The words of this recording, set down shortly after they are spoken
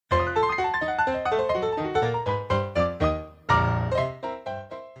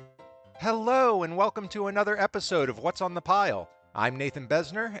hello, and welcome to another episode of What's on the Pile. I'm Nathan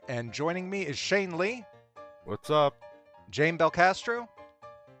Besner, and joining me is Shane Lee, What's up? Jane Belcastro,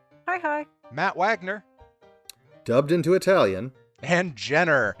 Hi, hi. Matt Wagner, Dubbed into Italian. and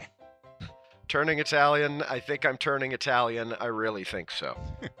Jenner. Turning Italian. I think I'm turning Italian. I really think so.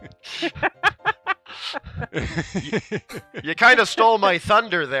 You kind of stole my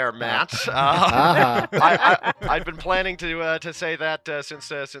thunder there, Matt. I've been planning to say that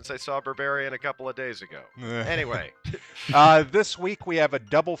since I saw Berberian a couple of days ago. Anyway, This week we have a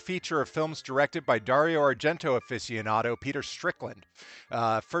double feature of films directed by Dario Argento aficionado Peter Strickland.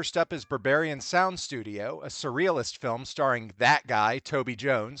 First up is Beberian Sound Studio, a surrealist film starring that guy, Toby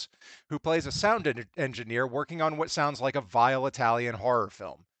Jones, who plays a sound engineer working on what sounds like a vile Italian horror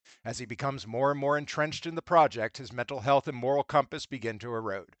film. As he becomes more and more entrenched in the project, his mental health and moral compass begin to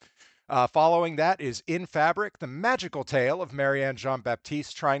erode. Following that is In Fabric, the magical tale of Marianne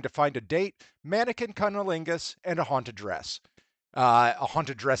Jean-Baptiste trying to find a date, mannequin cunnilingus, and a haunted dress. A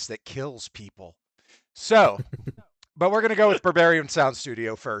haunted dress that kills people. So, but we're going to go with Beberian Sound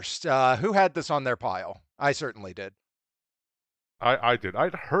Studio first. Who had this on their pile? I certainly did. I did.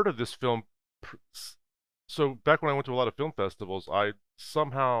 I'd heard of this film. So back when I went to a lot of film festivals, I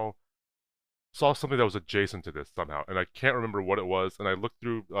somehow saw something that was adjacent to this somehow, and I can't remember what it was. And I looked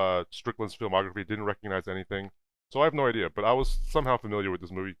through Strickland's filmography, didn't recognize anything, so I have no idea. But I was somehow familiar with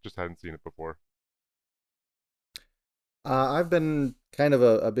this movie, just hadn't seen it before. I've been kind of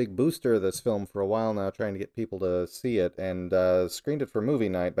a big booster of this film for a while now, trying to get people to see it, and screened it for movie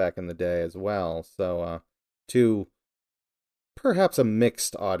night back in the day as well. So to perhaps a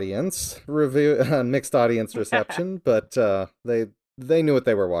mixed audience reception, but they knew what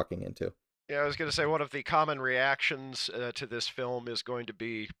they were walking into. yeah, I was going to say one of the common reactions to this film is going to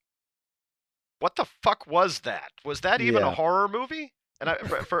be, "What the fuck was that? Was that even a Yeah. horror movie?" And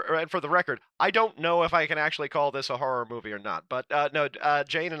for the record, I don't know if I can actually call this a horror movie or not. But no,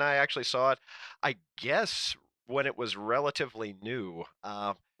 Jane and I actually saw it, I guess, when it was relatively new.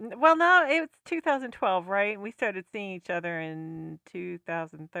 Well, no, it was 2012, right? We started seeing each other in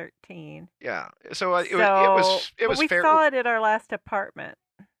 2013. Yeah, so it So, was but we fair. saw it at our last apartment.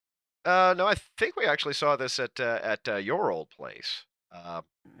 No, I think we actually saw this at your old place. I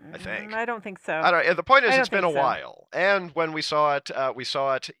think. I don't think so. I don't. The point is, I it's don't been a think so. while, and when we saw it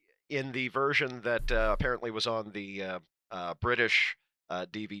in the version that apparently was on the British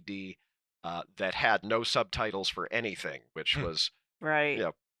DVD that had no subtitles for anything, which was, Right. you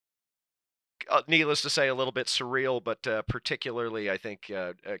know, needless to say, a little bit surreal, but particularly, I think,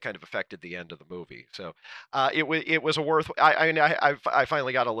 kind of affected the end of the movie. So it was a worth. I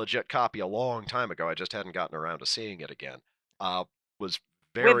finally got a legit copy a long time ago. I just hadn't gotten around to seeing it again. Was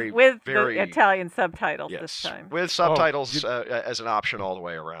very with very the Italian subtitles this yes, time. with subtitles as an option all the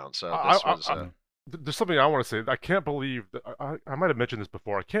way around. So this was. There's something I want to say. I can't believe that I might have mentioned this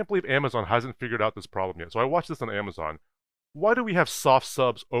before. I can't believe Amazon hasn't figured out this problem yet. So I watched this on Amazon. Why do we have soft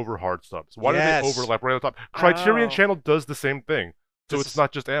subs over hard subs? Why do they overlap right on top? Criterion Channel does the same thing. So it's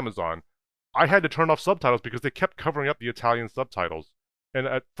not just Amazon. I had to turn off subtitles because they kept covering up the Italian subtitles. And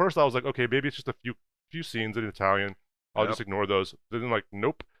at first I was like, okay, maybe it's just a few scenes in Italian. I'll just ignore those. Then like,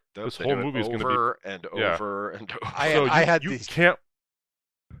 nope. This whole movie is going to be over and over and over.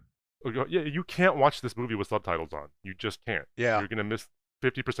 You can't watch this movie with subtitles on. You just can't. Yeah. You're going to miss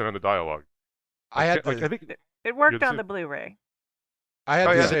 50% of the dialogue. I think It worked You'd on see- the Blu-ray. I had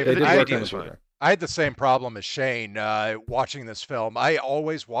Oh, the yeah, same. They did I work had- on was the fine. Blu-ray. I had the same problem as Shane watching this film. I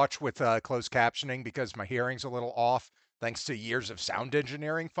always watch with closed captioning because my hearing's a little off, thanks to years of sound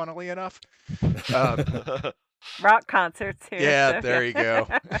engineering, funnily enough. Rock concerts here. Yeah, so, there you go.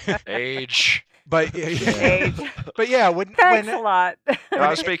 Age. But Age. but yeah, when Thanks a lot. I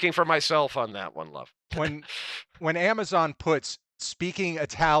was speaking for myself on that one, love. when Amazon puts speaking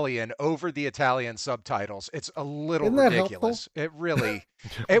Italian over the Italian subtitles, it's a little Isn't that ridiculous. It really,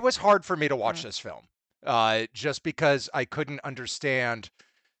 it was hard for me to watch this film, just because I couldn't understand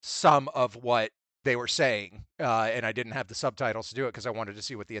some of what they were saying, and I didn't have the subtitles to do it because I wanted to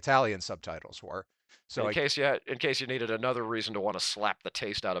see what the Italian subtitles were. So in case you needed another reason to want to slap the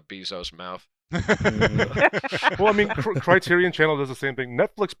taste out of Bezos' mouth. Well, I mean, Criterion Channel does the same thing.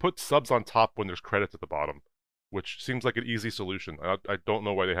 Netflix puts subs on top when there's credits at the bottom, which seems like an easy solution. I don't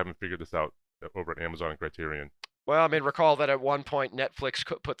know why they haven't figured this out over at Amazon and Criterion. Well, I mean, recall that at one point Netflix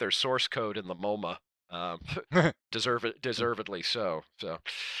put their source code in the MoMA, deservedly so. So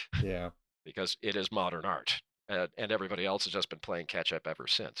Yeah. because it is modern art, and everybody else has just been playing catch up ever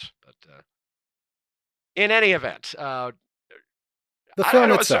since. But in any event, The I film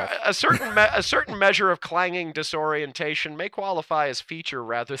know itself. a certain measure of clanging disorientation may qualify as feature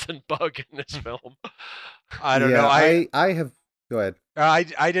rather than bug in this film. I don't know. I have. Go ahead.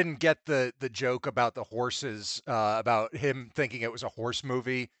 I didn't get the joke about the horses, about him thinking it was a horse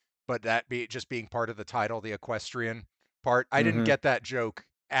movie, but that just being part of the title, the equestrian part. I didn't get that joke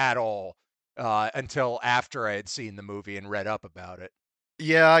at all until after I had seen the movie and read up about it.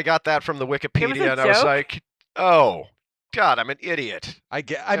 Yeah, I got that from the Wikipedia, and I was like, oh, God, I'm an idiot. I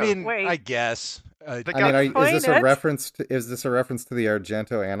guess. I guess. Is this a reference to the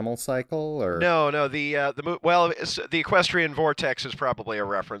Argento animal cycle, or no? The equestrian vortex is probably a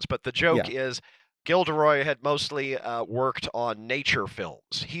reference, but the joke is Gilderoy had mostly worked on nature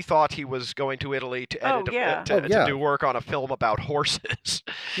films. He thought he was going to Italy to edit to do work on a film about horses.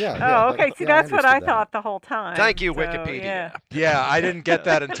 Okay. See, that's what I thought the whole time. Thank you, Wikipedia. Yeah, I didn't get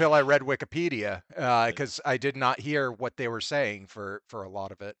that until I read Wikipedia, because I did not hear what they were saying for a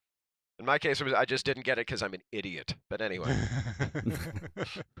lot of it. In my case, I just didn't get it because I'm an idiot. But anyway.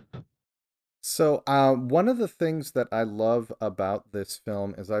 So one of the things that I love about this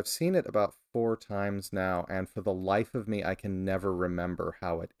film is I've seen it about 4 times now, and for the life of me, I can never remember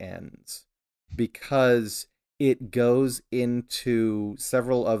how it ends, because it goes into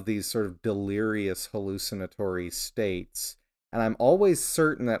several of these sort of delirious hallucinatory states, and I'm always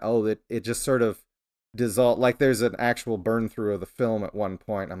certain that, it just sort of dissolve, like there's an actual burn through of the film at one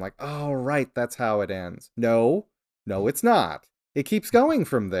point. I'm like, oh right, that's how it ends. No, it's not. It keeps going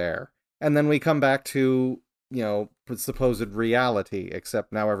from there, and then we come back to supposed reality,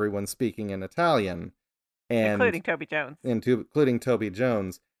 except now everyone's speaking in Italian, and including Toby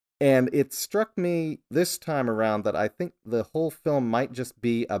Jones. And it struck me this time around that I think the whole film might just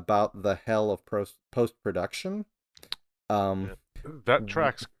be about the hell of post-production. That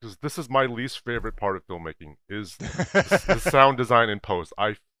tracks, because this is my least favorite part of filmmaking, is the sound design in post.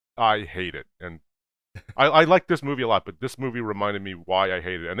 I hate it, and I like this movie a lot, but this movie reminded me why I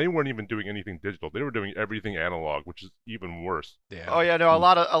hate it. And they weren't even doing anything digital; they were doing everything analog, which is even worse. Yeah. Oh yeah, no. A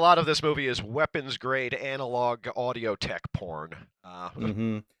lot of this movie is weapons grade analog audio tech porn.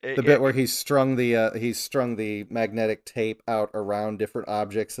 The bit where he's strung the magnetic tape out around different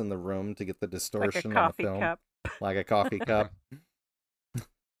objects in the room to get the distortion on the film, cup. Like a coffee cup.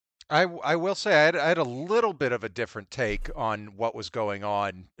 I will say I had a little bit of a different take on what was going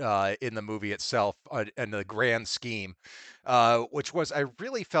on in the movie itself and the grand scheme, which was I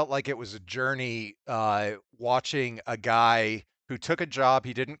really felt like it was a journey watching a guy who took a job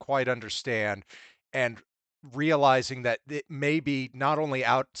he didn't quite understand and realizing that it may be not only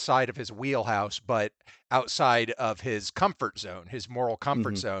outside of his wheelhouse, but outside of his comfort zone, his moral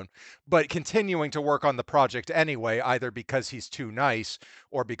comfort zone, but continuing to work on the project anyway, either because he's too nice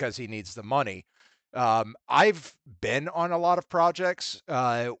or because he needs the money. I've been on a lot of projects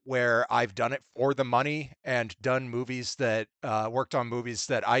where I've done it for the money and done movies that worked on movies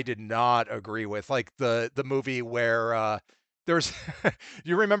that I did not agree with, like the movie where there's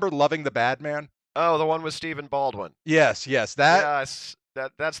you remember Loving the Bad Man? Oh, the one with Stephen Baldwin. Yes, Yes, that's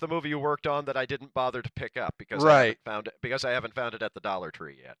the movie you worked on that I didn't bother to pick up because I haven't found it at the Dollar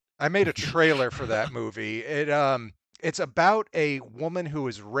Tree yet. I made a trailer for that movie. It's about a woman who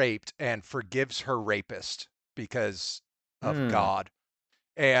is raped and forgives her rapist because of God.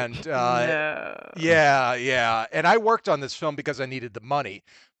 And yeah. And I worked on this film because I needed the money,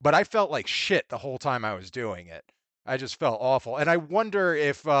 but I felt like shit the whole time I was doing it. I just felt awful. And I wonder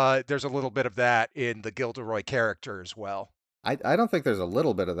if there's a little bit of that in the Gilderoy character as well. I don't think there's a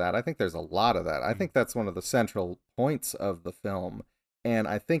little bit of that. I think there's a lot of that. I think that's one of the central points of the film. And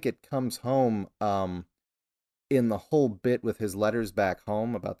I think it comes home in the whole bit with his letters back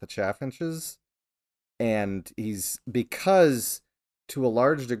home about the Chaffinches. And because to a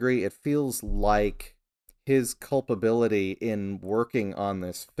large degree, it feels like his culpability in working on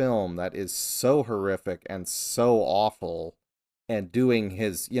this film that is so horrific and so awful, and doing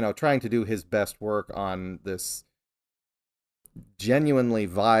his, trying to do his best work on this genuinely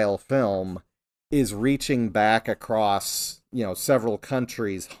vile film, is reaching back across, several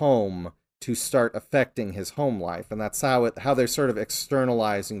countries home to start affecting his home life. And that's how they're sort of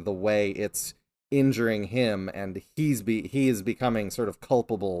externalizing the way it's injuring him, and he is becoming sort of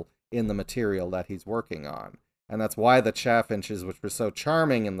culpable in the material that he's working on. And that's why the Chaffinches, which were so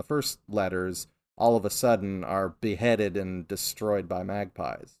charming in the first letters, all of a sudden are beheaded and destroyed by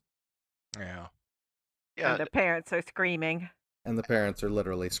magpies. Yeah. And the parents are screaming. And the parents are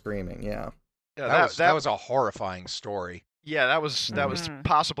literally screaming, yeah. That was a horrifying story. Yeah, that was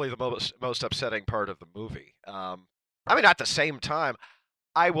possibly the most upsetting part of the movie. At the same time,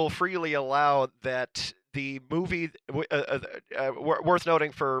 I will freely allow that the movie worth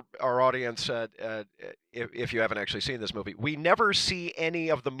noting for our audience, if you haven't actually seen this movie, we never see any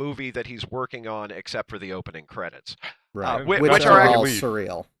of the movie that he's working on except for the opening credits, Right. which are are all actually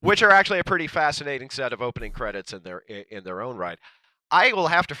surreal. which are actually a pretty fascinating set of opening credits in their own right. I will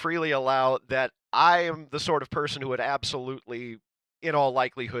have to freely allow that I am the sort of person who would absolutely, in all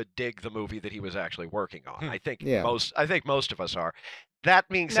likelihood, dig the movie that he was actually working on. I think most of us are. That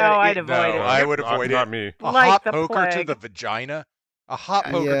being said, No, I'd avoid it. I would avoid Not it. me. A Like hot the poker to plague. the vagina. A hot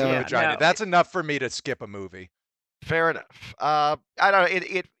poker to the Yeah. vagina. No. That's enough for me to skip a movie. Fair enough. I don't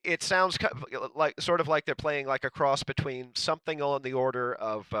know. It sounds sort of like they're playing like a cross between something on the order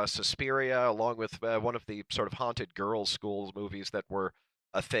of Suspiria, along with one of the sort of haunted girls' schools movies that were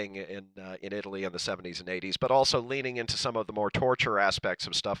a thing in Italy in the 70s and 80s, but also leaning into some of the more torture aspects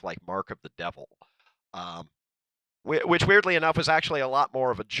of stuff like Mark of the Devil, which weirdly enough was actually a lot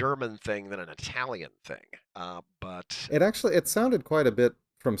more of a German thing than an Italian thing. But it sounded quite a bit.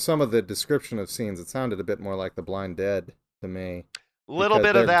 From some of the description of scenes, it sounded a bit more like The Blind Dead to me. a little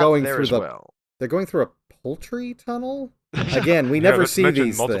Because bit of they're that going there through as well. They're going through a poultry tunnel? Again, we Yeah, never that's see mentioned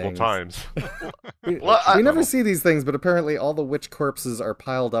these multiple things. times. We never see these things, but apparently all the witch corpses are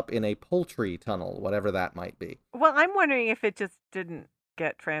piled up in a poultry tunnel, whatever that might be. Well, I'm wondering if it just didn't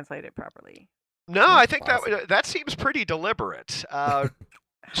get translated properly. No, I That's think possible. that seems pretty deliberate. Weird.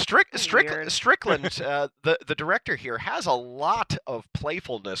 Strickland, the director here, has a lot of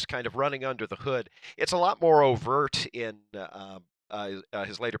playfulness kind of running under the hood. It's a lot more overt in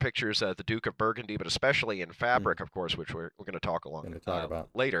his later pictures, The Duke of Burgundy, but especially in Fabric, of course, which we're going to talk about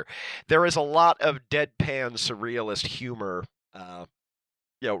later. There is a lot of deadpan surrealist humor,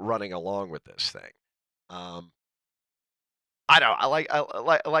 running along with this thing. I don't know.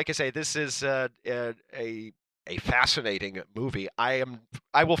 Like I say, this is a fascinating movie. I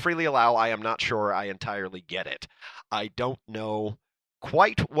will freely allow I am not sure I entirely get it. I don't know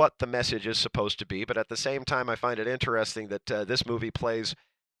quite what the message is supposed to be, but at the same time, I find it interesting that this movie plays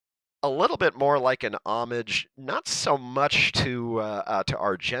a little bit more like an homage, not so much to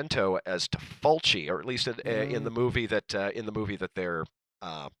Argento as to Fulci, or at least in the movie that they're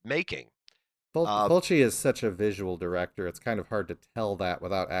making. Fulci is such a visual director, it's kind of hard to tell that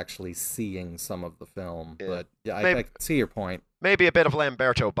without actually seeing some of the film. But yeah, I see your point. Maybe a bit of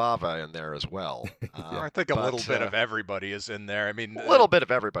Lamberto Bava in there as well. I think a little bit of everybody is in there. I mean, a little bit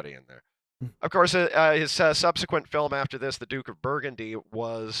of everybody in there. Of course, his subsequent film after this, The Duke of Burgundy,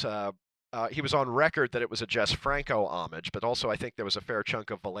 was he was on record that it was a Jess Franco homage, but also I think there was a fair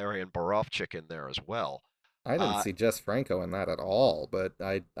chunk of Valerian Borowczyk in there as well. I didn't see Jess Franco in that at all, but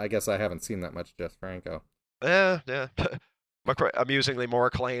I guess I haven't seen that much Jess Franco. Yeah. Amusingly more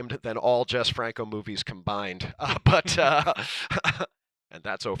acclaimed than all Jess Franco movies combined. And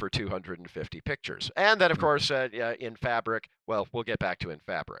that's over 250 pictures. And then, of course, in Fabric, well, we'll get back to In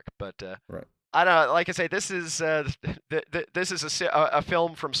Fabric. But right. I don't know, like I say, this is this is a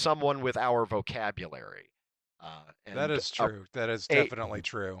film from someone with our vocabulary. That is true. That is definitely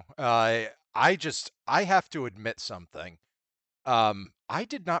true. I have to admit something. I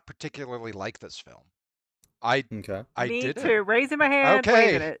did not particularly like this film. I Me didn't. too. Raising my hand,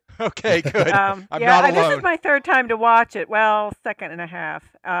 waving it. Okay, good. I'm not alone. This is my third time to watch it. Well, second and a half.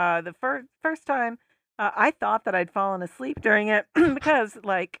 The first time, I thought that I'd fallen asleep during it because,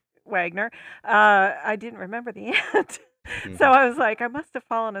 like Wagner, I didn't remember the end. So I was like, I must have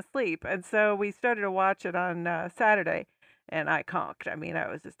fallen asleep. And so we started to watch it on Saturday, and I conked. I mean, I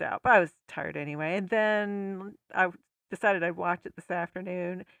was just out, but I was tired anyway. And then I decided I'd watch it this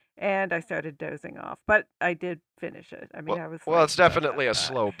afternoon, and I started dozing off. But I did finish it. I mean, I was well. It's definitely a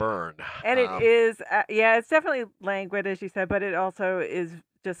slow burn, and it is. It's definitely languid, as you said, but it also is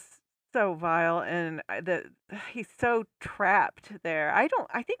just so vile, and he's so trapped there. I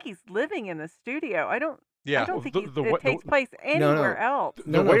think he's living in the studio. I don't think it takes place anywhere else.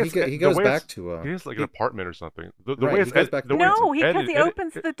 He goes back to he has like an apartment or something. The right, way it's because he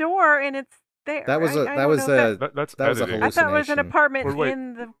opens the door and it's there. That was a hallucination. I thought it was an apartment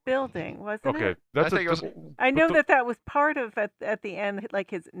in the building, wasn't it? Okay, I know that was part of at the end, like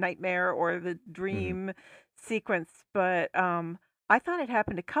his nightmare or the dream sequence, but I thought it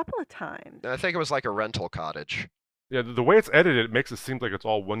happened a couple of times. I think it was like a rental cottage. Yeah, the way it's edited, it makes it seem like it's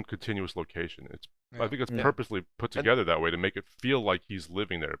all one continuous location. I think it's purposely put together that way to make it feel like he's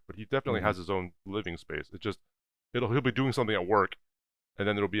living there, but he definitely has his own living space. It just he'll be doing something at work, and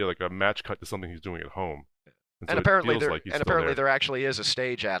then there'll be like a match cut to something he's doing at home. And apparently there actually is a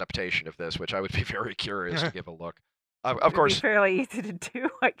stage adaptation of this, which I would be very curious to give a look. Of course, fairly easy to do,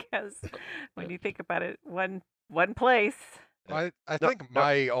 I guess, when you think about it. One place. I No, think no.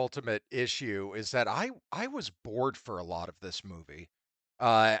 my ultimate issue is that I was bored for a lot of this movie.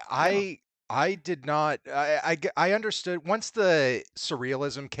 Yeah. I did not I understood once the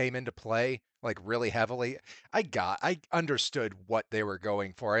surrealism came into play like really heavily. I understood what they were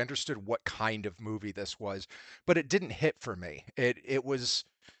going for. I understood what kind of movie this was, but it didn't hit for me. It was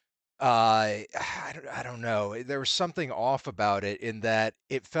I don't know. There was something off about it in that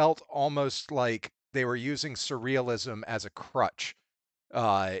it felt almost like they were using surrealism as a crutch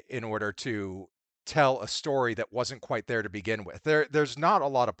in order to tell a story that wasn't quite there to begin with. There's not a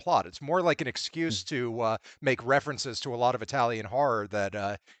lot of plot. It's more like an excuse to make references to a lot of Italian horror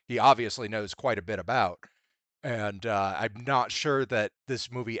that he obviously knows quite a bit about. And I'm not sure that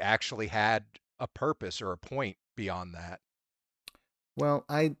this movie actually had a purpose or a point beyond that. Well,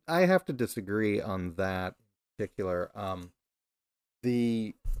 I have to disagree on that particular.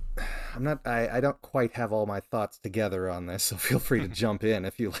 The I'm not I don't quite have all my thoughts together on this, so feel free to jump in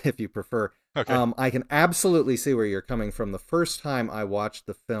if you prefer. Okay. I can absolutely see where you're coming from. The first time I watched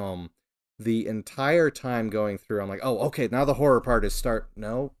the film, the entire time going through, I'm like, oh, okay, now the horror part is start.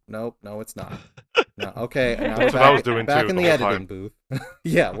 No, no, no, it's not. No, okay, and now we're That's what I was back doing back too in the the whole editing time. booth.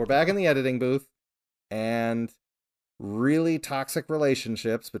 Yeah, we're back in the editing booth, and really toxic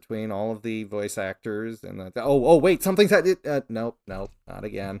relationships between all of the voice actors and oh wait, something's nope, not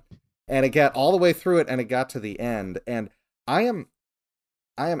again. And it got all the way through it, and it got to the end, and i am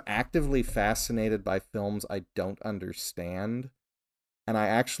actively fascinated by films I don't understand, and I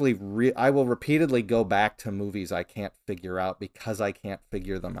actually I will repeatedly go back to movies I can't figure out because I can't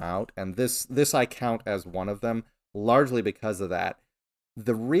figure them out, and this I count as one of them, largely because of that.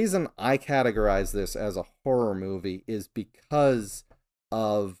 The reason I categorize this as a horror movie is because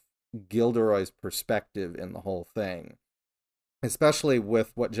of Gilderoy's perspective in the whole thing, especially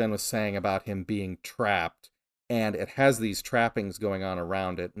with what Jen was saying about him being trapped, and it has these trappings going on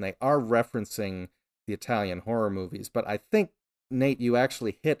around it, and they are referencing the Italian horror movies, but I think, Nate, you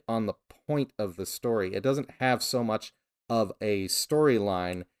actually hit on the point of the story. It doesn't have so much of a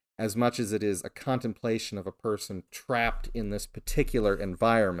storyline as much as it is a contemplation of a person trapped in this particular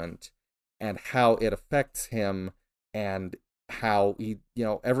environment and how it affects him, and how he,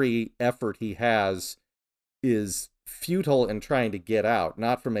 every effort he has is futile in trying to get out,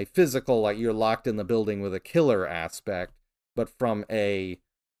 not from a physical, like you're locked in the building with a killer aspect, but from a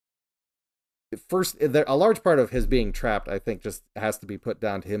large part of his being trapped, I think, just has to be put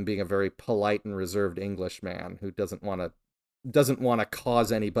down to him being a very polite and reserved Englishman who doesn't want to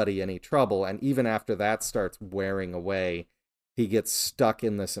cause anybody any trouble. And even after that starts wearing away, he gets stuck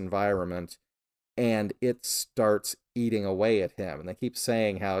in this environment, and it starts eating away at him. And they keep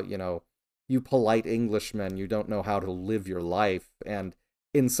saying how, you polite Englishmen, you don't know how to live your life. And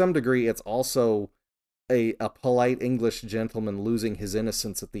in some degree, it's also a polite English gentleman losing his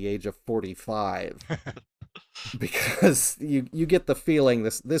innocence at the age of 45. Because you get the feeling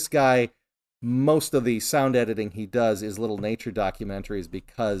this guy, most of the sound editing he does is little nature documentaries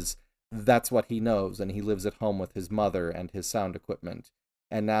because that's what he knows, and he lives at home with his mother and his sound equipment.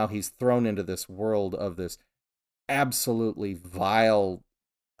 And now he's thrown into this world of this absolutely vile...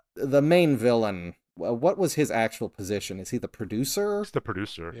 The main villain, what was his actual position? Is he the producer? He's the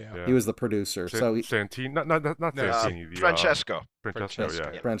producer. Yeah. He was the producer. Santini, not Santini. Francesco.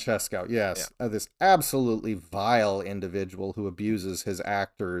 Francesco, yeah. Francesco, yes. Yeah. This absolutely vile individual who abuses his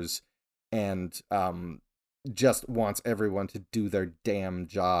actors and just wants everyone to do their damn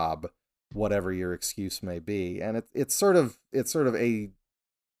job, whatever your excuse may be. And it's sort of a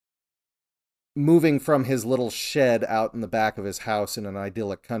moving from his little shed out in the back of his house in an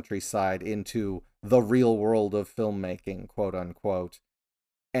idyllic countryside into the real world of filmmaking, quote unquote,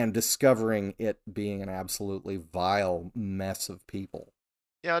 and discovering it being an absolutely vile mess of people.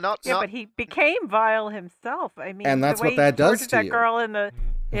 Yeah, but he became vile himself. I mean, and that's the way what that he does tortured to that you. girl in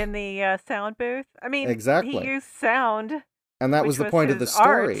the sound booth. I mean, Exactly. he used sound, and that was the point of the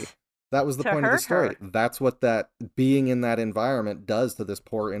story. That was the point of the story. Her. That's what that being in that environment does to this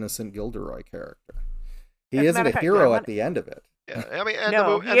poor innocent Gilderoy character. He isn't a hero at the end of it. Yeah, I mean, and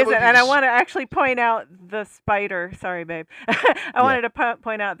no, he isn't. And I want to actually point out the spider. Sorry, babe. I wanted to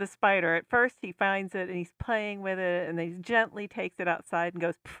point out the spider. At first, he finds it and he's playing with it, and then he gently takes it outside and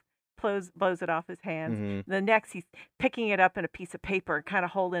goes, blows it off his hands. Mm-hmm. The next, he's picking it up in a piece of paper and kind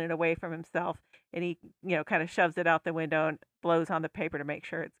of holding it away from himself, and he, kind of shoves it out the window and blows on the paper to make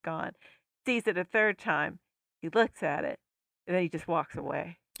sure it's gone. Sees it a third time. He looks at it, and then he just walks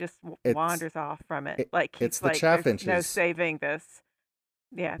away. Just wanders off from it. Like he's it's the like, chaffinches. there's no saving this.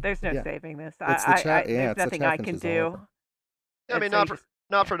 Yeah, there's no saving this. It's the there's nothing I can do. I mean, not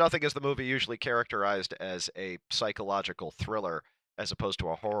not for nothing is the movie usually characterized as a psychological thriller as opposed to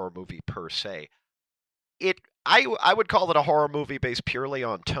a horror movie per se. I would call it a horror movie based purely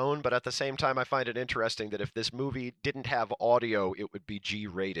on tone, but at the same time, I find it interesting that if this movie didn't have audio, it would be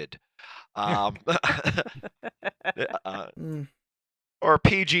G-rated. Or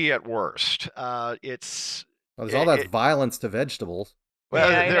PG at worst. It's Well, there's all that violence to vegetables. well,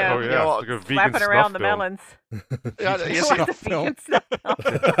 Yeah, I know. Oh yeah, you know, it's like a vegan Slapping snuff around the film. melons. yeah, you It see, was a vegan stuff.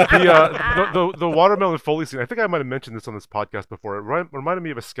 The watermelon Foley scene. I think I might have mentioned this on this podcast before. It reminded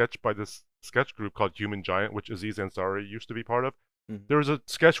me of a sketch by this sketch group called Human Giant, which Aziz Ansari used to be part of. Mhm. There was a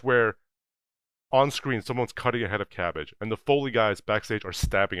sketch where on screen someone's cutting a head of cabbage, and the Foley guys backstage are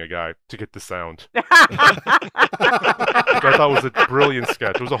stabbing a guy to get the sound. Which I thought was a brilliant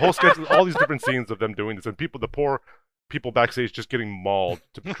sketch. It was a whole sketch with all these different scenes of them doing this, and the poor people backstage just getting mauled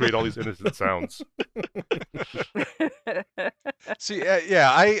to create all these innocent sounds. See,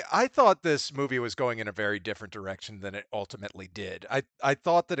 yeah, I thought this movie was going in a very different direction than it ultimately did. I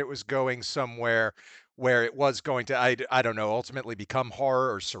thought that it was going somewhere where it was going to, I don't know, ultimately become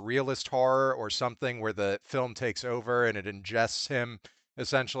horror or surrealist horror or something where the film takes over and it ingests him,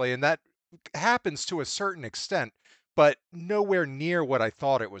 essentially. And that happens to a certain extent, but nowhere near what I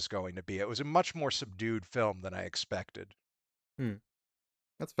thought it was going to be. It was a much more subdued film than I expected.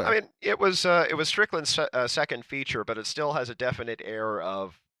 That's fair. I mean, it was Strickland's second feature, but it still has a definite air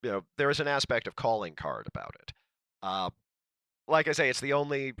of, there is an aspect of calling card about it. Like I say, it's the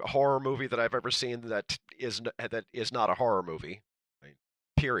only horror movie that I've ever seen that is not a horror movie,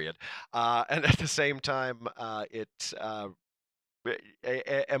 period. And at the same time, it's a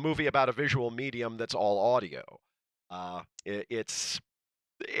movie about a visual medium that's all audio. It's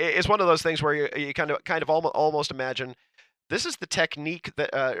one of those things where you kind of almost imagine this is the technique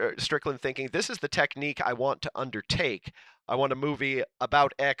that Strickland thinking. This is the technique I want to undertake. I want a movie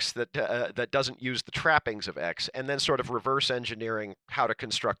about X that doesn't use the trappings of X, and then sort of reverse engineering how to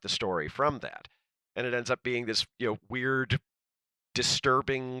construct the story from that. And it ends up being this weird,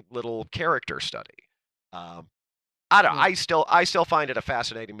 disturbing little character study. I don't. I still find it a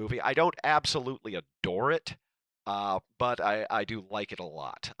fascinating movie. I don't absolutely adore it. But I do like it a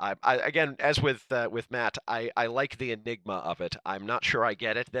lot. I again, as with Matt, I like the enigma of it. I'm not sure I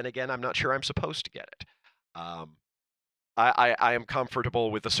get it. Then again, I'm not sure I'm supposed to get it. I am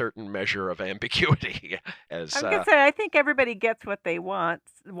comfortable with a certain measure of ambiguity. As I'm gonna say, I think everybody gets what they want,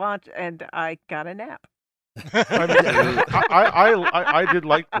 and I got a nap. I mean, I did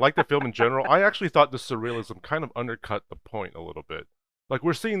like the film in general. I actually thought the surrealism kind of undercut the point a little bit. Like,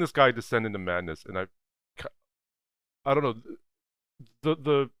 we're seeing this guy descend into madness, and I don't know,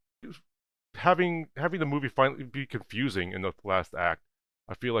 the having the movie finally be confusing in the last act,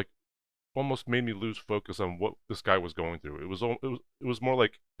 I feel like almost made me lose focus on what this guy was going through. It was more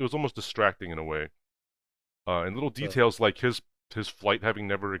like it was almost distracting in a way. And little details like his flight having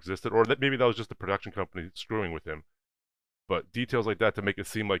never existed, or that maybe that was just the production company screwing with him. But details like that to make it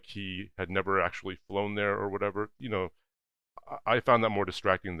seem like he had never actually flown there or whatever, I found that more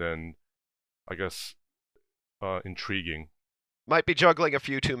distracting than, I guess, intriguing. Might be juggling a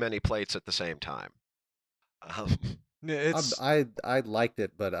few too many plates at the same time. I liked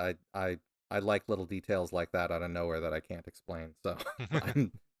it, but I like little details like that out of nowhere that I can't explain. So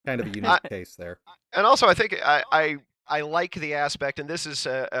I'm kind of a unique case there. And also, I think I like the aspect, and this is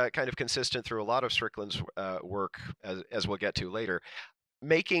kind of consistent through a lot of Strickland's work, as we'll get to later,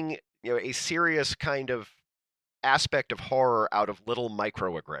 making a serious kind of aspect of horror out of little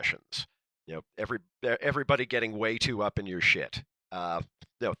microaggressions. Everybody getting way too up in your shit.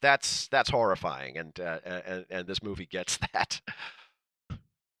 That's horrifying, and this movie gets that.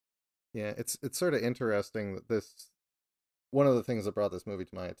 Yeah, it's sort of interesting that this. One of the things that brought this movie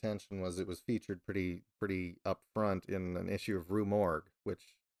to my attention was it was featured pretty up front in an issue of Rue Morgue,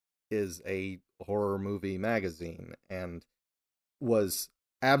 which is a horror movie magazine, and was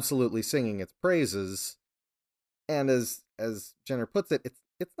absolutely singing its praises. And as Jenner puts it, it's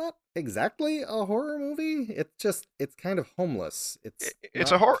not exactly a horror movie. It's kind of homeless.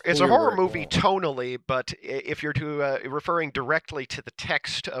 It's a horror movie tonally, but if you're referring directly to the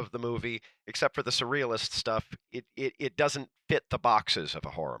text of the movie, except for the surrealist stuff, it doesn't fit the boxes of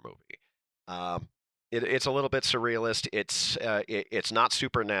a horror movie. It's a little bit surrealist. It's not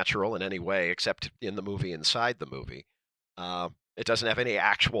supernatural in any way, except in the movie inside the movie. It doesn't have any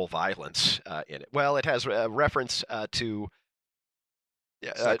actual violence in it. Well, it has a reference to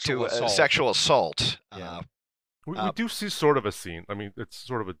sexual assault. Yeah. We do see sort of a scene. I mean, it's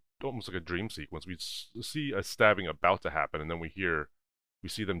sort of almost like a dream sequence. We see a stabbing about to happen, and then we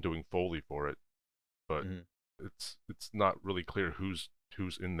see them doing Foley for it, but it's not really clear who's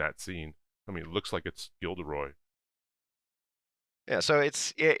who's in that scene. I mean, it looks like it's Gilderoy. Yeah, so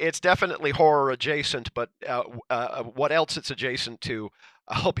it's definitely horror adjacent, but what else it's adjacent to,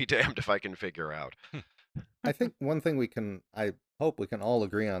 I'll be damned if I can figure out. I think one thing I hope we can all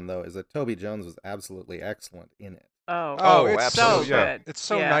agree on, though, is that Toby Jones was absolutely excellent in it. Oh, it's absolutely. so good. It's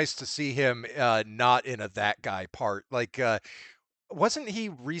so nice to see him not in a that guy part. Like, wasn't he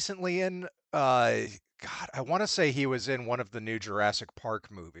recently in? God, I want to say he was in one of the new Jurassic Park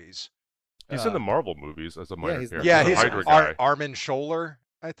movies. He's in the Marvel movies as a minor character. Yeah, he's he's Hydra guy. Armin Scholler,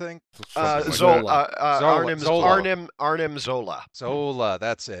 I think. Arnim Zola. Zola,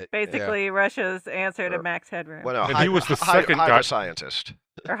 that's it. Basically, Russia's answer to Max Headroom. Well, no, and he was the second guy. Hydra scientist.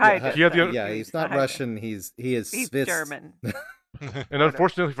 Or Hydra. He's not Russian. He's German. And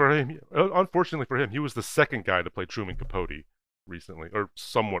unfortunately for him, he was the second guy to play Truman Capote recently, or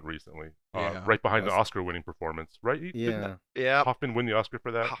somewhat recently, right behind the Oscar-winning performance, right? Yeah. Hoffman win the Oscar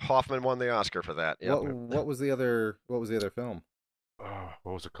for that. Hoffman won the Oscar for that. Yep. What was the other film?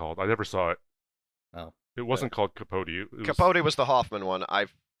 What was it called? I never saw it. Oh, it wasn't called Capote. Capote was the Hoffman one. I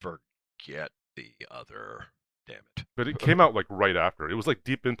forget the other. Damn it! But it came out like right after. It was like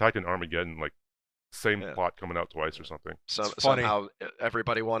Deep Impact and Armageddon, like same plot coming out twice or something. Somehow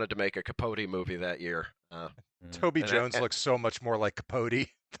everybody wanted to make a Capote movie that year. Toby Jones looks so much more like Capote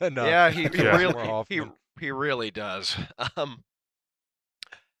than he really does.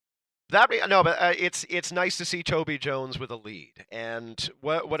 It's nice to see Toby Jones with a lead, and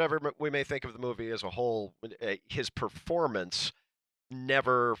whatever we may think of the movie as a whole, his performance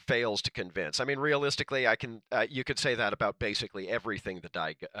never fails to convince. I mean, realistically, you could say that about basically everything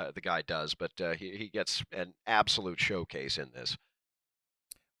the guy does, but he gets an absolute showcase in this.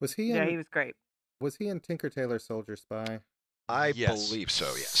 Was he? He was great. Was he in Tinker Tailor Soldier Spy? I believe so.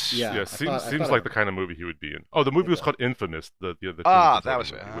 Yes. Yeah. Seems like the kind of movie he would be in. Oh, the movie was called Infamous. The that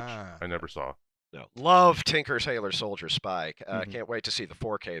was it. Which I never saw. No, love Tinker Tailor Soldier Spy. Can't wait to see the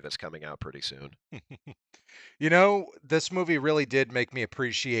 4K that's coming out pretty soon. You know, this movie really did make me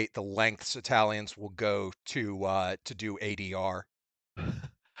appreciate the lengths Italians will go to do ADR.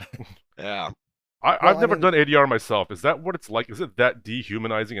 Yeah. I've never done ADR myself. Is that what it's like? Is it that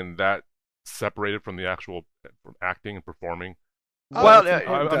dehumanizing and that separated from the actual from acting and performing? Well,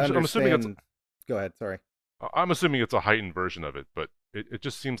 I'm assuming it's. Go ahead. Sorry. I'm assuming it's a heightened version of it, but it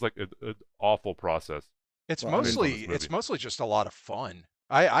just seems like an awful process. It's mostly just a lot of fun.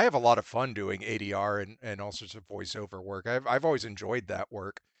 I have a lot of fun doing ADR and all sorts of voiceover work. I've always enjoyed that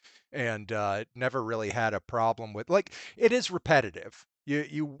work, and never really had a problem with, like, it is repetitive.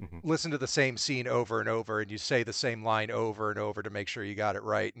 You listen to the same scene over and over, and you say the same line over and over to make sure you got it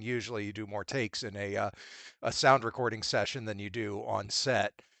right. And usually you do more takes in a sound recording session than you do on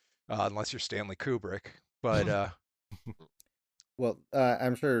set, unless you're Stanley Kubrick. But well,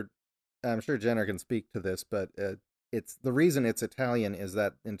 I'm sure Jenner can speak to this, but it's the reason it's Italian is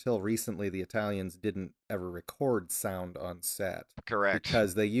that until recently the Italians didn't ever record sound on set. Correct.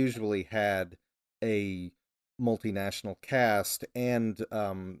 Because they usually had a multinational cast, and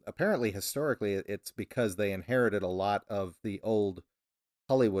apparently historically it's because they inherited a lot of the old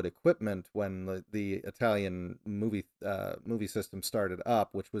Hollywood equipment when the Italian movie system started up,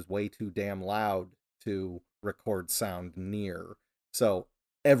 which was way too damn loud to record sound near. So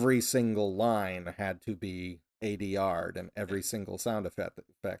every single line had to be ADR'd, and every single sound effect.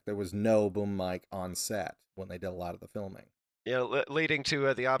 There was no boom mic on set when they did a lot of the filming. Yeah, leading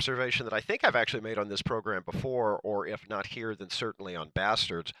to the observation that I think I've actually made on this program before, or if not here, then certainly on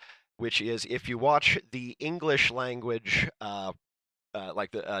Bastards, which is if you watch the English language,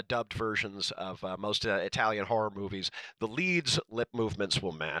 like the dubbed versions of most Italian horror movies, the lead's lip movements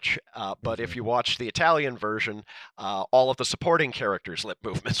will match. But if you watch the Italian version, all of the supporting characters' lip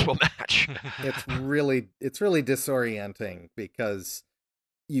movements will match. It's really disorienting because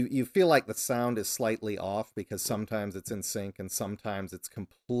you feel like the sound is slightly off because sometimes it's in sync and sometimes it's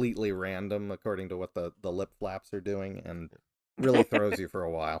completely random according to what the lip flaps are doing, and really throws you for a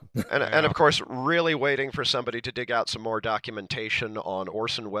while. And of course, really waiting for somebody to dig out some more documentation on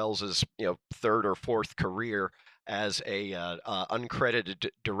Orson Welles' third or fourth career as a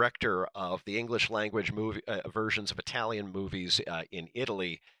uncredited director of the English language movie versions of Italian movies in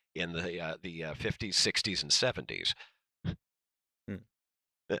Italy in the 50s, 60s, and 70s.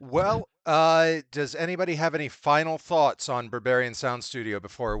 Well, does anybody have any final thoughts on Beberian Sound Studio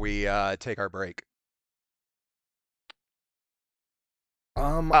before we take our break?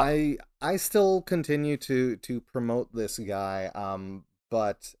 I still continue to promote this guy,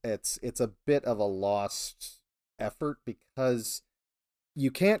 but it's a bit of a lost effort because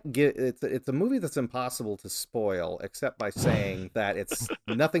you can't get it's a movie that's impossible to spoil except by saying that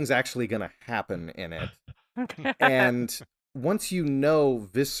nothing's actually going to happen in it. And once you know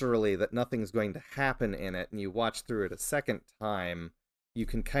viscerally that nothing's going to happen in it and you watch through it a second time, you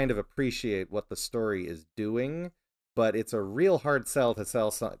can kind of appreciate what the story is doing. But it's a real hard sell to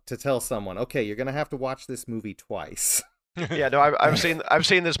tell someone, okay, you're going to have to watch this movie twice. Yeah, no, I've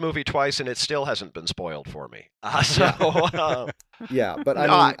seen this movie twice, and it still hasn't been spoiled for me. Yeah, but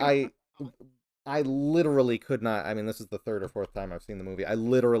I literally could not. I mean, this is the third or fourth time I've seen the movie. I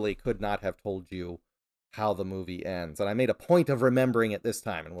literally could not have told you how the movie ends, and I made a point of remembering it this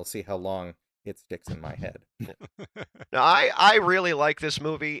time, and we'll see how long it sticks in my head. Now, I really like this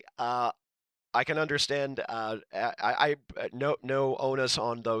movie. I can understand. No onus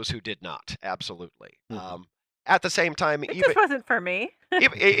on those who did not. Absolutely. Mhm. At the same time, It just wasn't for me.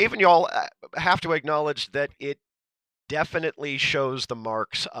 even y'all have to acknowledge that it definitely shows the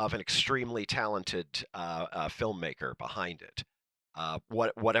marks of an extremely talented filmmaker behind it.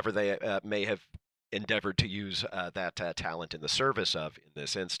 Whatever they may have endeavored to use that talent in the service of in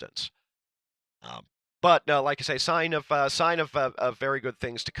this instance. But no, like I say, sign of very good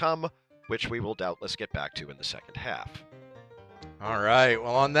things to come, which we will doubtless get back to in the second half. All right.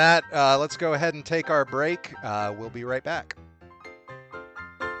 Well, on that, let's go ahead and take our break. We'll be right back.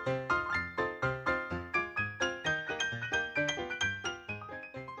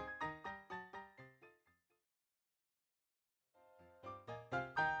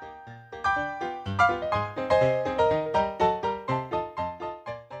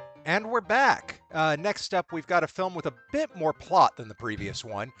 And we're back. Next up, we've got a film with a bit more plot than the previous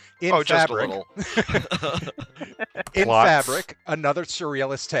one. In Fabric. Just a little. In Fabric, another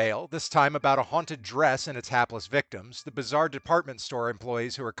surrealist tale, this time about a haunted dress and its hapless victims, the bizarre department store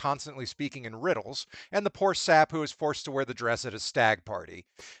employees who are constantly speaking in riddles, and the poor sap who is forced to wear the dress at a stag party.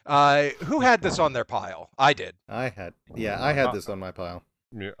 Who had this on their pile? I did. I had this on my pile.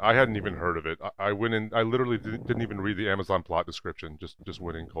 Yeah, I hadn't even heard of it. I went in. I literally didn't even read the Amazon plot description. Just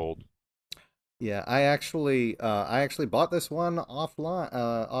went in cold. Yeah, I actually bought this one off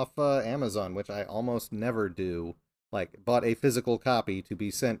Amazon, which I almost never do. Like, bought a physical copy to be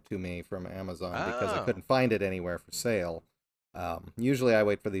sent to me from Amazon because I couldn't find it anywhere for sale. Usually I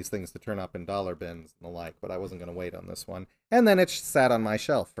wait for these things to turn up in dollar bins and the like, but I wasn't going to wait on this one. And then it sat on my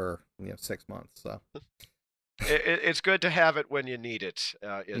shelf for 6 months. So it's good to have it when you need it.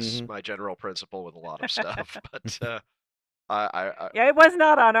 Is my general principle with a lot of stuff. But yeah, it was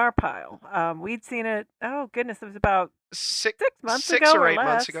not on our pile. We'd seen it. Oh goodness, it was about 6 months ago, 6 or 8 less.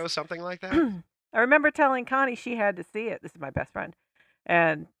 months ago, something like that. I remember telling Connie she had to see it. This is my best friend,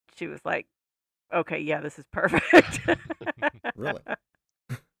 and she was like, "Okay, yeah, this is perfect." Really?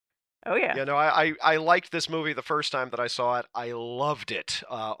 Oh yeah. Yeah, no, I liked this movie the first time that I saw it. I loved it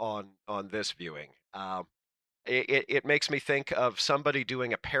on this viewing. It makes me think of somebody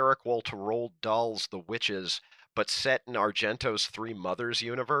doing a Periquel to Roald Dahl's The Witches, but set in Argento's Three Mothers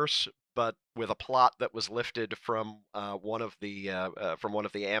universe, but with a plot that was lifted from one of the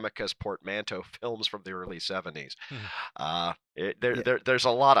Amicus Portmanteau films from the early 70s. There's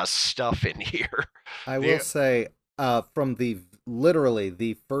a lot of stuff in here. I will say, from literally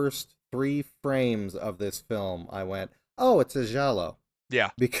the first 3 frames of this film, I went, "Oh, it's a giallo."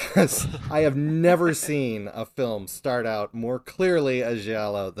 Yeah. Because I have never seen a film start out more clearly a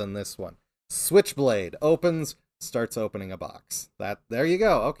giallo than this one. Switchblade opens, starts opening a box. There you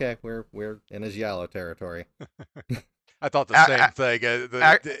go. Okay, we're in a giallo territory. I thought the same thing.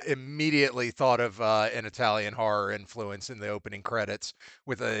 Immediately thought of an Italian horror influence in the opening credits,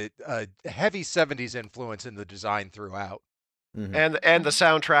 with a heavy 70s influence in the design throughout. Mm-hmm. And the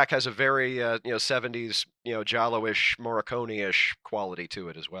soundtrack has a very 70s giallo-ish, Morricone-ish quality to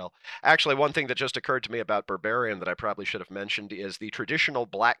it as well. Actually, one thing that just occurred to me about Berberian that I probably should have mentioned is the traditional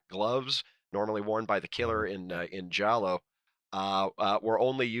black gloves normally worn by the killer in giallo were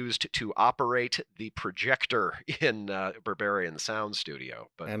only used to operate the projector in Beberian Sound Studio.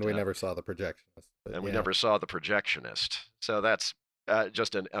 And we never saw the projectionist. We never saw the projectionist. So that's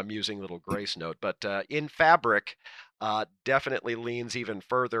just an amusing little grace note. But in Fabric, definitely leans even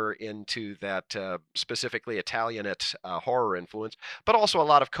further into that specifically Italianate horror influence, but also a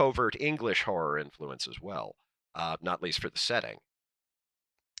lot of covert English horror influence as well, not least for the setting.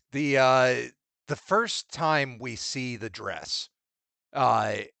 The first time we see the dress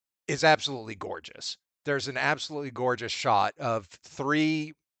is absolutely gorgeous. There's an absolutely gorgeous shot of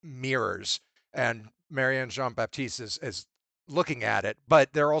 3 mirrors, and Marianne Jean-Baptiste is looking at it,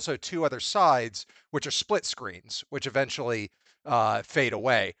 but there are also 2 other sides which are split screens, which eventually fade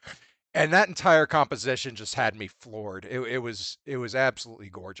away. And that entire composition just had me floored. It was absolutely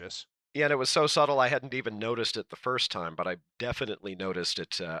gorgeous. Yeah, and it was so subtle I hadn't even noticed it the first time, but I definitely noticed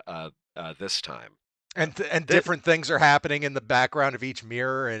it this time. And different things are happening in the background of each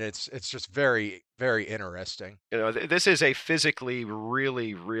mirror, and it's just very, very interesting. This is a physically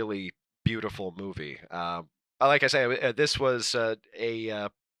really, really beautiful movie. Like I say, this was a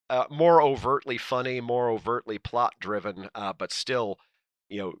more overtly funny, more overtly plot-driven, but still,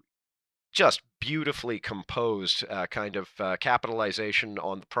 just beautifully composed kind of capitalization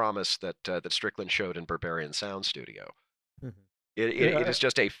on the promise that Strickland showed in Beberian Sound Studio. Mm-hmm. It is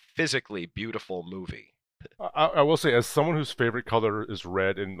just a physically beautiful movie. I will say, as someone whose favorite color is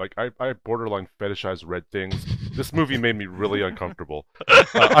red, and like I borderline fetishize red things, this movie made me really uncomfortable.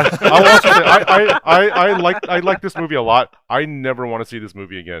 I'll also say I like this movie a lot. I never want to see this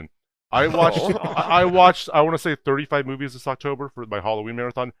movie again. I watched I want to say 35 movies this October for my Halloween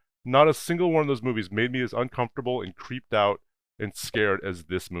marathon. Not a single one of those movies made me as uncomfortable and creeped out and scared as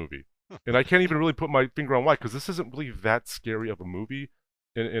this movie. And I can't even really put my finger on why, because this isn't really that scary of a movie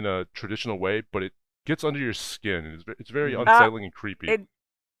in a traditional way, but it gets under your skin. It's very unsettling and creepy.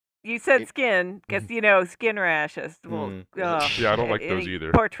 You said skin, because, skin rashes. Well, yeah, I don't like those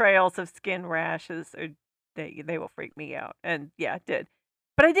either. Portrayals of skin rashes, they will freak me out. And yeah, it did.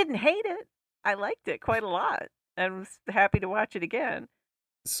 But I didn't hate it. I liked it quite a lot and was happy to watch it again.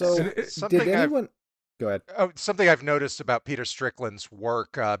 So, did anyone... Go ahead. Something I've noticed about Peter Strickland's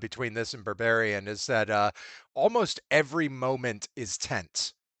work between this and Berberian is that almost every moment is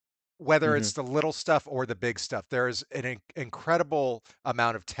tense. Whether it's the little stuff or the big stuff, there is an incredible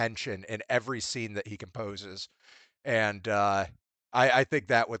amount of tension in every scene that he composes. And I think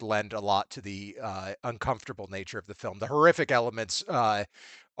that would lend a lot to the uncomfortable nature of the film. The horrific elements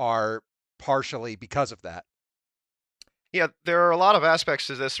are partially because of that. Yeah, there are a lot of aspects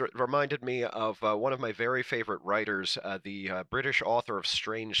to this. It reminded me of one of my very favorite writers, the British author of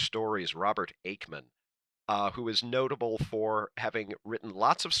strange stories, Robert Aikman, who is notable for having written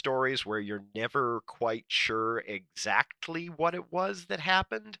lots of stories where you're never quite sure exactly what it was that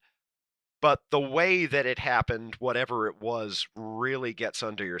happened, but the way that it happened, whatever it was, really gets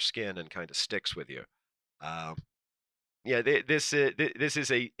under your skin and kind of sticks with you. Yeah, this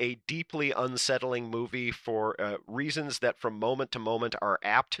is a deeply unsettling movie for reasons that from moment to moment are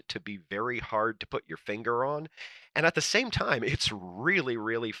apt to be very hard to put your finger on, and at the same time, it's really,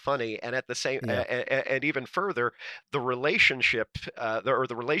 really funny. And at the same, and even further, the relationship, the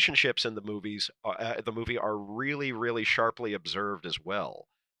relationships in the movie are really, really sharply observed as well.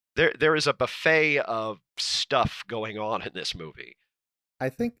 There is a buffet of stuff going on in this movie. I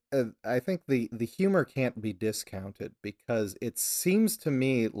think the humor can't be discounted, because it seems to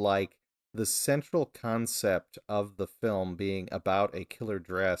me like the central concept of the film being about a killer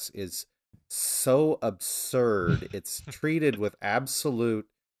dress is so absurd. It's treated with absolute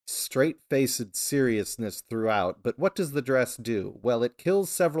straight-faced seriousness throughout. But what does the dress do? Well, it kills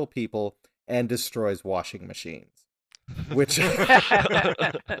several people and destroys washing machines. Which and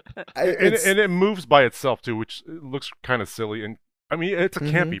it moves by itself too, which looks kind of silly. And I mean, it's a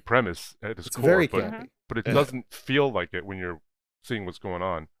campy premise at its core, very campy. But it doesn't feel like it when you're seeing what's going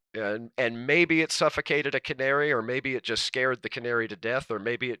on. And maybe it suffocated a canary, or maybe it just scared the canary to death, or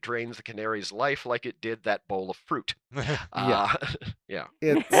maybe it drains the canary's life like it did that bowl of fruit. Yeah.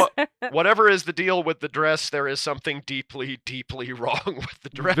 Whatever is the deal with the dress, there is something deeply, deeply wrong with the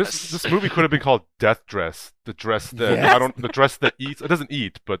dress. This movie could have been called Death Dress. The dress that the dress that eats. It doesn't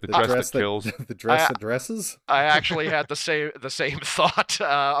eat, but the dress that kills. The dress that dresses. I actually had the same thought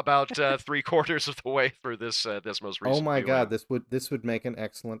about 3/4 of the way through this most recent. Oh my viewing. God! This would make an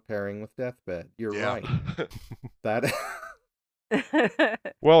excellent pairing with Deathbed. You're right. That.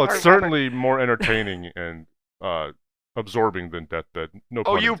 Well, it's certainly more entertaining and absorbing than Deathbed. No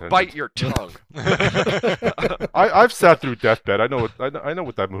pun intended. Bite your tongue. I've sat through Deathbed. I know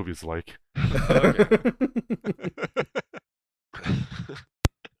what that movie's like.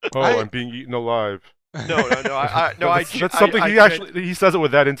 I'm being eaten alive. No. That's something he says it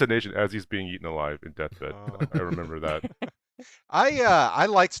with that intonation as he's being eaten alive in Deathbed. I remember that. I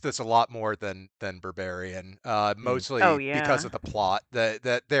liked this a lot more than Berberian, mostly because of the plot.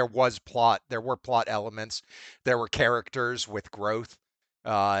 That there was plot, there were plot elements, there were characters with growth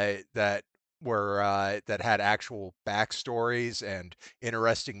that had actual backstories and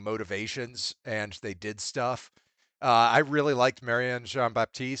interesting motivations, and they did stuff. I really liked Marianne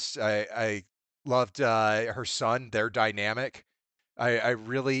Jean-Baptiste. I loved her son, their dynamic. I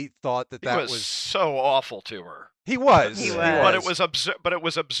really thought that was so awful to her. He was. But it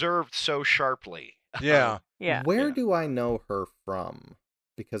was observed so sharply. Yeah. Yeah. Where do I know her from?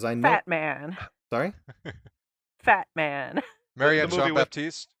 because I know. Fat Man. Sorry? Fat Man. Marianne movie Jean with-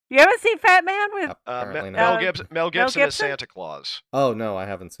 Baptiste. You haven't seen Fat Man with? Apparently Mel not. Mel Gibson as Gibson? Santa Claus. Oh, no, I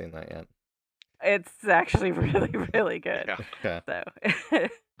haven't seen that yet. It's actually really, really good. Yeah. Okay. So.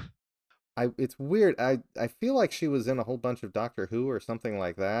 It's weird. I feel like she was in a whole bunch of Doctor Who or something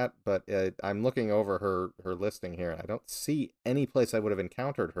like that, but I'm looking over her listing here, and I don't see any place I would have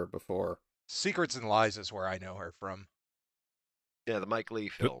encountered her before. Secrets and Lies is where I know her from. Yeah, the Mike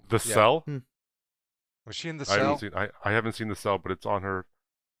Leigh The, film. the Cell? Was she in The I haven't Cell? seen. I haven't seen The Cell, but it's on her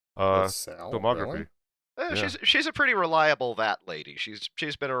The Cell? filmography. Really? Yeah. She's a pretty reliable that lady. She's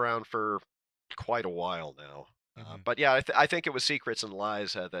been around for quite a while now. But yeah, I think it was Secrets and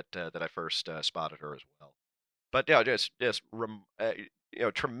Lies that I first spotted her as well. But yeah, just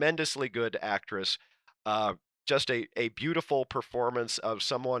tremendously good actress. Just a beautiful performance of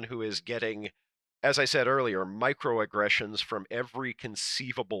someone who is getting, as I said earlier, microaggressions from every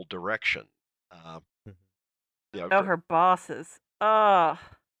conceivable direction. Her bosses. Oh,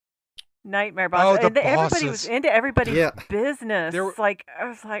 nightmare bosses. the And everybody was bosses. into everybody's Yeah. business. There were- Like I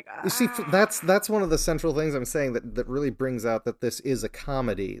was like, You see, that's one of the central things I'm saying that really brings out that this is a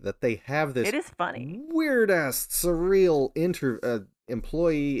comedy, that they have this it is funny. weird-ass, surreal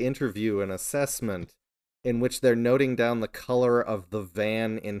employee interview and assessment in which they're noting down the color of the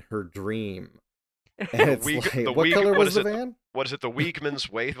van in her dream. And it's what color was the van? What is it? The Wiegmann's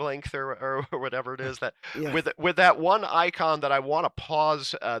wavelength or whatever it is that Yeah. with that one icon that I want to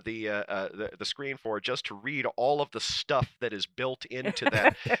pause the screen for just to read all of the stuff that is built into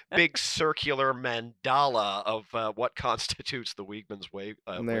that big circular mandala of what constitutes the Wiegmann's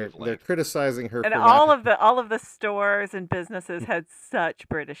And they're wavelength. criticizing her And for all of the stores and businesses had such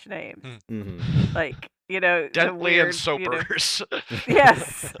British names. Mhm. Like, the Dentley weird, and Soapers.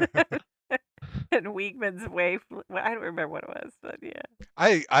 Yes. And Wiegmann's wave. I don't remember what it was, but yeah.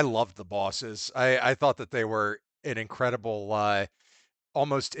 I loved the bosses. I thought that they were an incredible,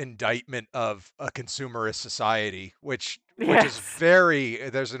 almost indictment of a consumerist society, which is Yes.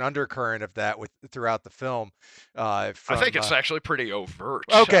 there's an undercurrent of that throughout the film. I think it's actually pretty overt.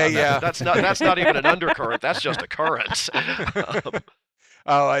 Okay, yeah. That's not even an undercurrent. That's just a current.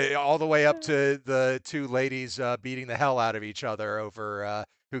 all the way up to the two ladies beating the hell out of each other over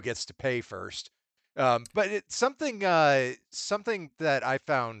who gets to pay first. But it's something that I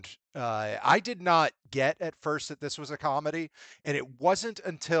found I did not get at first that this was a comedy, and it wasn't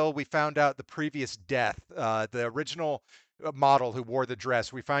until we found out the previous death, the original model who wore the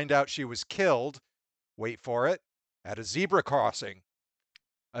dress. We find out she was killed. Wait for it, at a zebra crossing.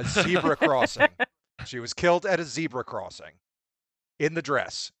 A zebra crossing. She was killed at a zebra crossing in the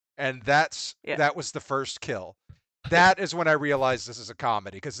dress, and that was the first kill. That is when I realized this is a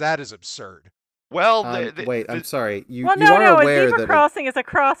comedy, because that is absurd. Well, wait, I'm sorry. You Well, you no, are no. aware A zebra that crossing is a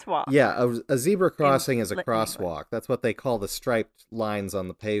crosswalk. a zebra crossing is a English. crosswalk. That's what they call the striped lines on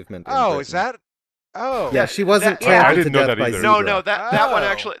the pavement. in Oh, is Britain. that? Oh, Yeah, she wasn't that- yeah, trampled I to didn't know death that by either. zebra. no, that one Oh.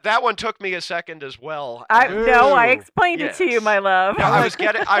 actually, that one took me a second as well. No, I Ooh. explained it to you, Yes. my love. No, I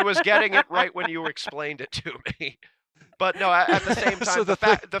was getting it right when you explained it to me. But no, at the same time, So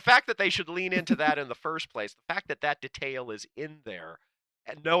the the fact that they should lean into that in the first place, the fact that detail is in there,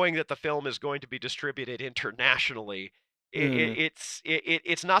 and knowing that the film is going to be distributed internationally,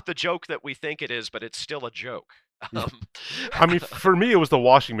 it's not the joke that we think it is, but it's still a joke. I mean, for me, it was the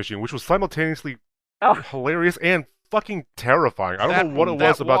washing machine, which was simultaneously hilarious and fucking terrifying. I don't know what it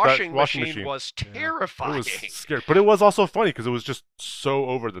was about that washing machine. Was terrifying. It was scary, but it was also funny because it was just so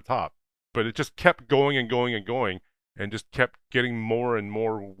over the top. But it just kept going and going and going, and just kept getting more and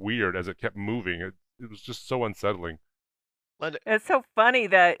more weird as it kept moving. It was just so unsettling. It's so funny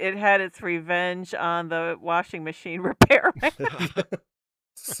that it had its revenge on the washing machine repairman.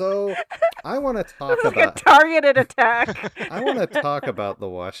 So, I want to talk It was like about. a targeted attack. I want to talk about the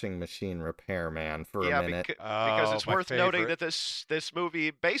washing machine repairman for a minute. Because it's my worth noting favorite. that this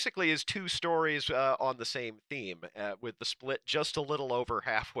movie basically is two stories on the same theme, with the split just a little over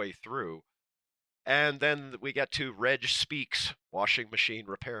halfway through. And then we get to Reg Speaks, washing machine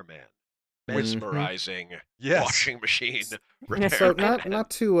repairman. Mesmerizing Yes. washing machine So repairman. not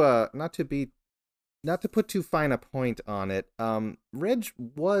to put too fine a point on it. Reg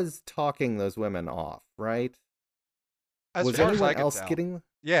was talking those women off, right? As Was far as I anyone could else tell. getting?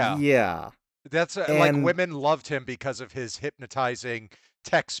 Yeah, Yeah. that's like And- women loved him because of his hypnotizing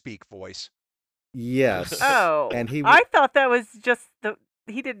tech speak voice. Yes. Oh, And he I thought that was just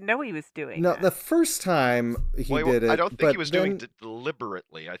he didn't know he was doing No, that. the first time he Wait, did it. I don't think but he was then, doing it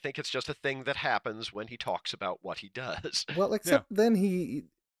deliberately. I think it's just a thing that happens when he talks about what he does. Well, except then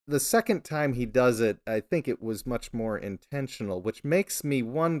the second time he does it, I think it was much more intentional, which makes me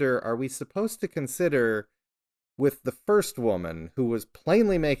wonder, are we supposed to consider with the first woman who was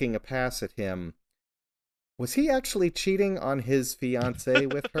plainly making a pass at him, was he actually cheating on his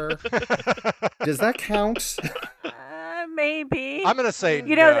fiancée with her? Does that count? Maybe. I'm gonna say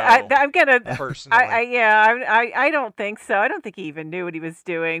you know, no, I'm gonna personally. I don't think so. I don't think he even knew what he was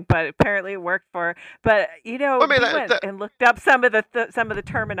doing, but apparently it worked for. But you know, I mean, he went and looked up some of the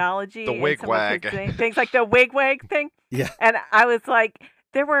terminology, the wig and some wag of his things like the wig wag thing. Yeah. And I was like,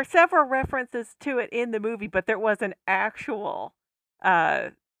 there were several references to it in the movie, but there was an actual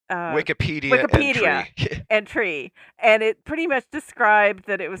Wikipedia entry, and it pretty much described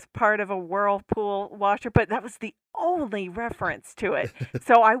that it was part of a whirlpool washer, but that was the only reference to it.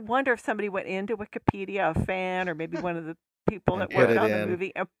 So I wonder if somebody went into Wikipedia, a fan, or maybe one of the people that worked on the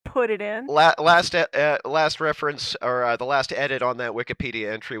movie, and put it in. Last reference, or the last edit on that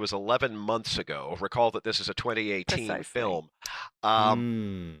Wikipedia entry was 11 months ago. Recall that this is a 2018 Precisely. film.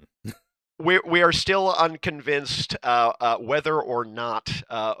 We are still unconvinced whether or not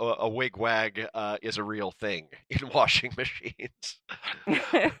a wig wag is a real thing in washing machines.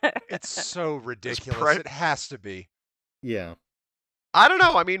 It's so ridiculous. It has to be. Yeah. I don't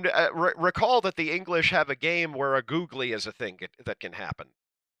know. I mean, recall that the English have a game where a googly is a thing that can happen.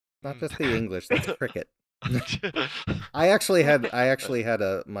 Not just the English, that's cricket. I actually had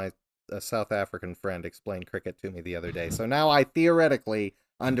my South African friend explain cricket to me the other day. So now I theoretically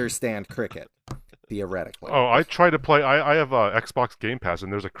understand cricket. Theoretically. Oh, I try to play. I have Xbox Game Pass,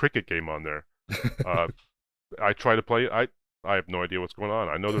 and there's a cricket game on there. I try to play. I have no idea what's going on.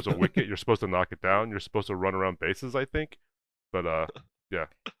 I know there's a wicket. You're supposed to knock it down. You're supposed to run around bases, I think. But yeah.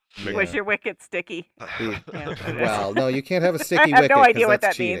 Was your wicket sticky? Well, no, you can't have a sticky wicket. I have no idea what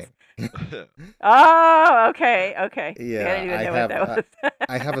that cheating. means. Oh, okay. Yeah,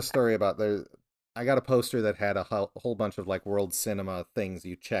 I have a story about I got a poster that had a whole bunch of like world cinema things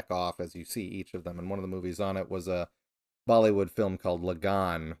you check off as you see each of them, and one of the movies on it was a Bollywood film called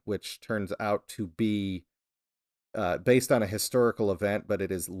Lagan, which turns out to be based on a historical event, but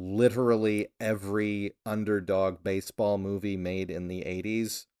it is literally every underdog baseball movie made in the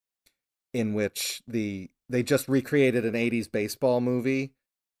 80s, in which they just recreated an 80s baseball movie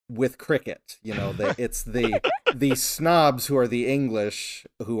with cricket. You know, it's the snobs who are the English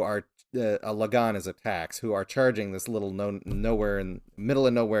who are a Lagan is a tax, who are charging this little nowhere in middle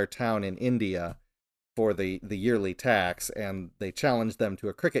of nowhere town in India for the yearly tax, and they challenge them to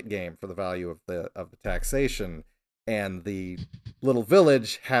a cricket game for the value of the taxation. And the little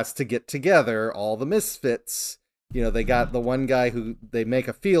village has to get together, all the misfits. You know, they got the one guy who they make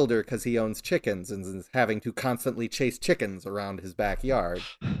a fielder because he owns chickens and is having to constantly chase chickens around his backyard.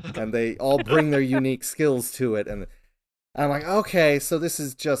 And they all bring their unique skills to it. And I'm like, okay, so this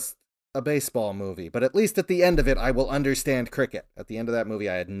is just a baseball movie. But at least at the end of it, I will understand cricket. At the end of that movie,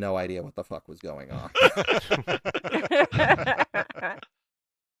 I had no idea what the fuck was going on.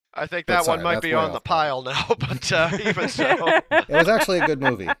 I think that one might be on the pile now, but even so. It was actually a good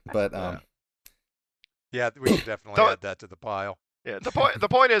movie, but yeah, we should definitely add that to the pile. Yeah, the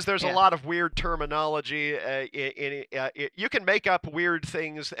point is there's a lot of weird terminology. You can make up weird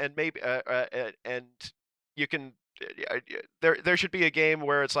things, and maybe and you can. There should be a game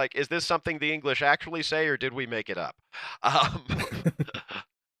where it's like, is this something the English actually say, or did we make it up?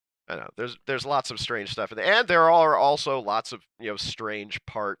 I know there's lots of strange stuff in there, and there are also lots of strange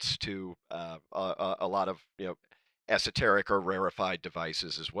parts to a lot of esoteric or rarefied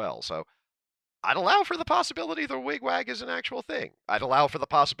devices as well. So I'd allow for the possibility that a wigwag is an actual thing. I'd allow for the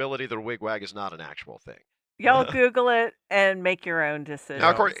possibility that a wigwag is not an actual thing. Y'all Google it and make your own decisions.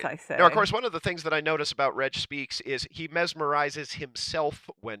 Now, of course, one of the things that I notice about Reg Speaks is he mesmerizes himself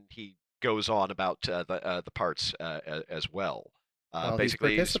when he goes on about the parts as well.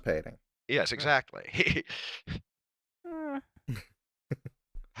 Basically, he's participating. Yes, exactly.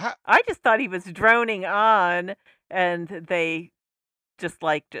 I just thought he was droning on, and they just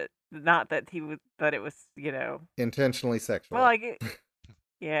liked it. Not that that it was, intentionally sexual. Well,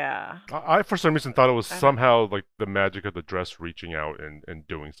 yeah. I for some reason thought it was somehow like the magic of the dress reaching out and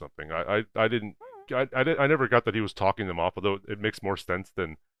doing something. I never got that he was talking them off, although it makes more sense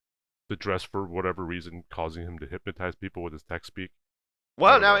than the dress for whatever reason causing him to hypnotize people with his text speak.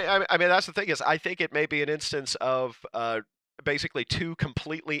 Well, now I mean that's the thing is I think it may be an instance of basically two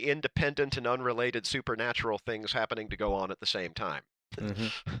completely independent and unrelated supernatural things happening to go on at the same time. Mm-hmm.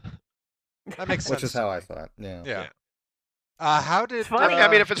 That makes sense. Which is how I thought. Yeah. How did? I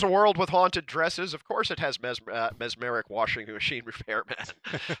mean, if it's a world with haunted dresses, of course it has mesmeric washing machine repairman.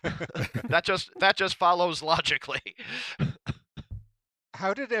 That just follows logically.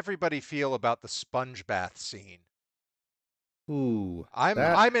 How did everybody feel about the sponge bath scene? Ooh, I'm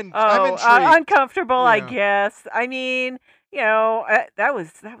intrigued. Uncomfortable, I Yeah. guess. I mean, that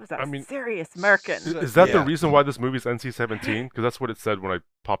was I a mean, serious merkin. Is that the Yeah. reason why this movie's NC-17? Because that's what it said when I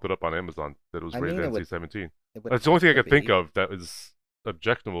popped it up on Amazon, that it was I rated mean, it would NC-17. it would That's the only have thing I to could think be. of that is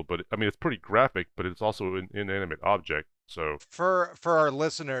objectionable, but I mean, it's pretty graphic, but it's also an inanimate object, so... For our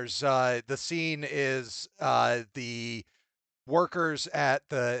listeners, the scene is the workers at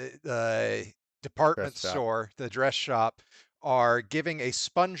the department Dress shop. store, the dress shop, are giving a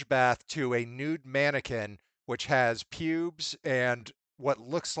sponge bath to a nude mannequin, which has pubes and what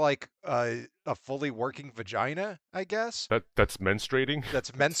looks like a fully working vagina, I guess. That's menstruating?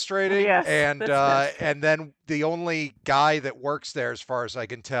 That's menstruating, Yes, and that's menstruating. and then the only guy that works there, as far as I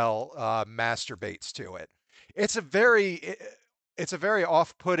can tell, masturbates to it. It's a very it's a very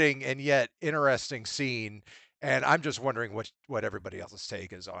off-putting and yet interesting scene, and I'm just wondering what everybody else's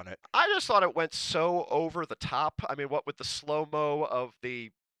take is on it. I just thought it went so over the top. I mean, what with the slow-mo of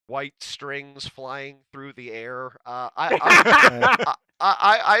the white strings flying through the air, I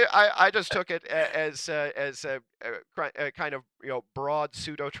just took it as a kind of broad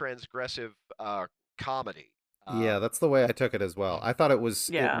pseudo-transgressive comedy. Yeah, that's the way I took it as well. I thought it was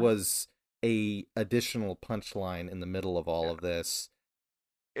Yeah. a additional punchline in the middle of all of this.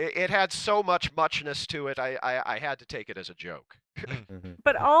 It had so much muchness to it. I had to take it as a joke. Mhm.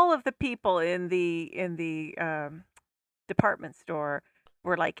 But all of the people in the department store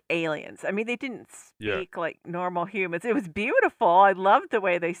were like aliens. I mean, they didn't Yeah. speak like normal humans. It was beautiful. I loved the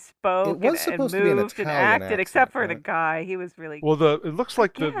way they spoke was and supposed to be an moved and Italian acted, except accent, for the right? guy. He was really Well, it looks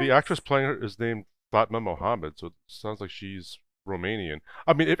like the Yes. actress playing her is named Fatma Mohammed, so it sounds like she's Romanian.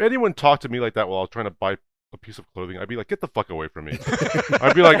 I mean, if anyone talked to me like that while I was trying to buy a piece of clothing, I'd be like, "Get the fuck away from me!"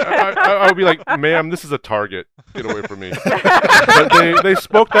 I'd be like, I would be like, "Ma'am, this is a Target. Get away from me." But they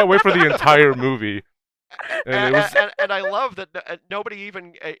spoke that way for the entire movie, and it was And I love that nobody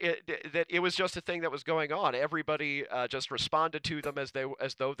even that it was just a thing that was going on. Everybody just responded to them as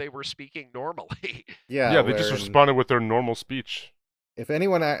though they were speaking normally. yeah, they just responded with their normal speech. If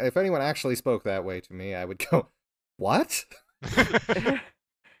anyone actually spoke that way to me, I would go, "What?"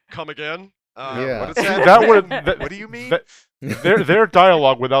 Come again? Yeah. What is that? That would What do you mean? their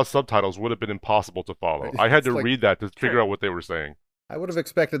dialogue without subtitles would have been impossible to follow. I had It's to like- read that to figure True. out what they were saying. I would have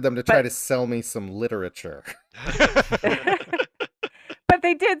expected them to try to sell me some literature. But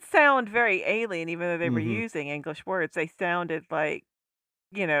they did sound very alien, even though they were Mhm. using English words. They sounded like,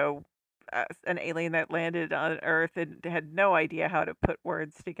 an alien that landed on Earth and had no idea how to put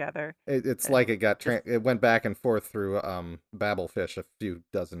words together. It's like it got it went back and forth through Babelfish a few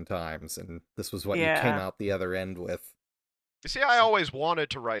dozen times, and this was what you came Yeah. out the other end with. You see, I always wanted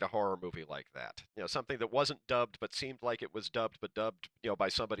to write a horror movie like that. Something that wasn't dubbed, but seemed like it was dubbed, but dubbed, by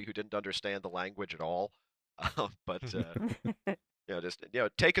somebody who didn't understand the language at all. But just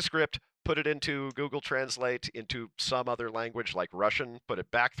take a script, put it into Google Translate into some other language like Russian, put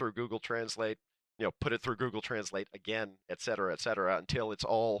it back through Google Translate, put it through Google Translate again, et cetera, until it's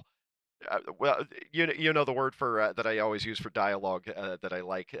all. Well, the word for that I always use for dialogue that I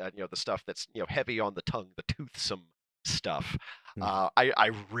like, the stuff that's heavy on the tongue, the toothsome stuff.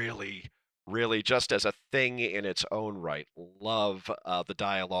 I really, just as a thing in its own right, love the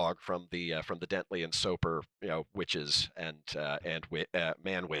dialogue from the Dentley and Soper, witches and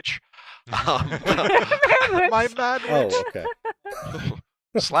man witch. My man witch. Oh, okay.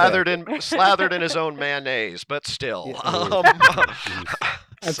 Slathered in his own mayonnaise, but still. I'm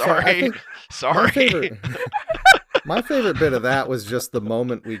Sorry. Sorry. My favorite bit of that was just the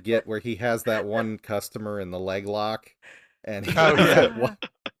moment we get where he has that one customer in the leg lock, and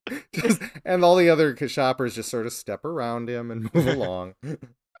and all the other shoppers just sort of step around him and move along.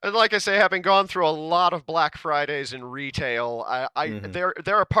 And like I say, having gone through a lot of Black Fridays in retail, there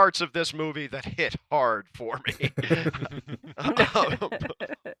are parts of this movie that hit hard for me.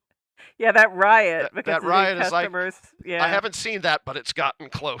 Yeah, that riot. Because that riot the is like, customers, yeah. I haven't seen that, but it's gotten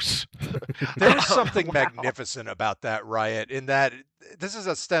close. There's something Wow. magnificent about that riot in that this is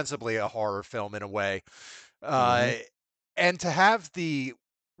ostensibly a horror film in a way. And to have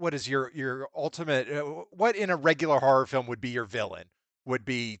what is your ultimate, what in a regular horror film would be your villain? Would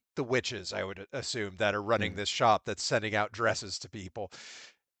be the witches, I would assume, that are running this shop that's sending out dresses to people.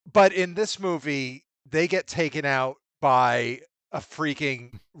 But in this movie, they get taken out by a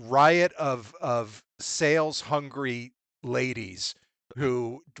freaking riot of sales-hungry ladies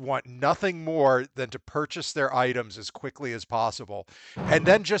who want nothing more than to purchase their items as quickly as possible and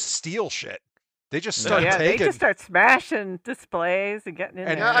then just steal shit. They just start They taking... just start smashing displays and getting in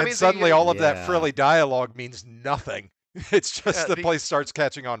And, there. and suddenly all of that frilly dialogue means nothing. It's just the place starts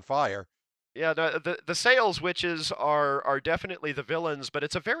catching on fire. Yeah, the sales witches are definitely the villains, but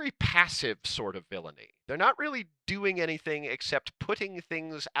it's a very passive sort of villainy. They're not really doing anything except putting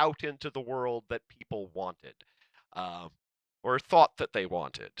things out into the world that people wanted, or thought that they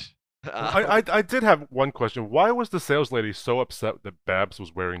wanted. I did have one question. Why was the sales lady so upset that Babs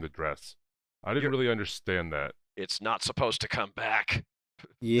was wearing the dress? I didn't really understand that. It's not supposed to come back.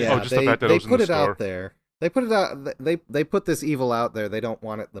 Yeah, just the fact that it was in the put it store. out there. They put it out. They put this evil out there. They don't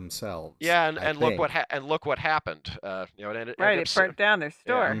want it themselves. Yeah, and look what happened. It burnt down their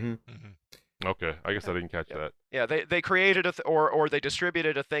store. Yeah. Okay, I guess I didn't catch that. Yeah, they created or they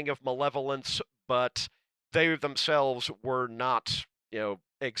distributed a thing of malevolence, but they themselves were not,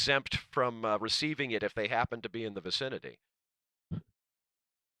 exempt from receiving it if they happened to be in the vicinity.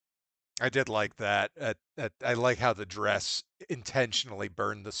 I did like that. I like how the dress intentionally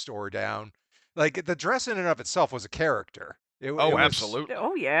burned the store down. Like, the dress in and of itself was a character. It was, absolutely.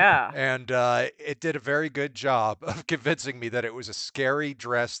 Oh, yeah. And it did a very good job of convincing me that it was a scary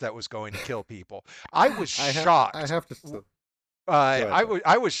dress that was going to kill people. I was shocked. I have to.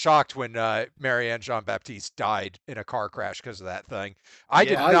 I was shocked when Marianne Jean-Baptiste died in a car crash because of that thing. I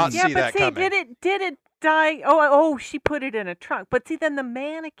did not see that coming. Did it die? Oh, she put it in a trunk. But see, then the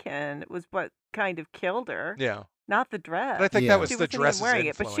mannequin was what kind of killed her. Yeah. Not the dress. But I think that was she the dress's wearing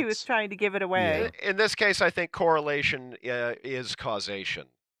influence. it, but she was trying to give it away. In this case, I think correlation is causation,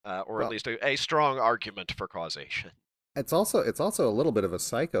 or at least a strong argument for causation. It's also a little bit of a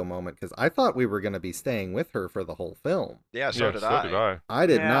psycho moment because I thought we were going to be staying with her for the whole film. Yeah, so did I. I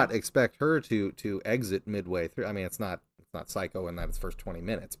did not expect her to exit midway through. I mean, it's not psycho in that it's first 20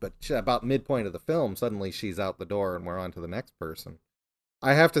 minutes, but about midpoint of the film, suddenly she's out the door and we're on to the next person.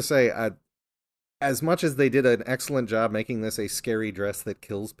 I have to say, as much as they did an excellent job making this a scary dress that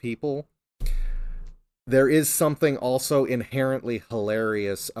kills people, there is something also inherently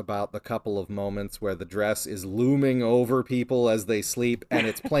hilarious about the couple of moments where the dress is looming over people as they sleep, and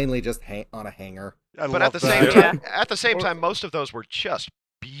it's plainly just on a hanger. But at the same time, most of those were just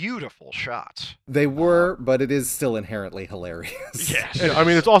beautiful shots. They were, but it is still inherently hilarious. Yes. And, I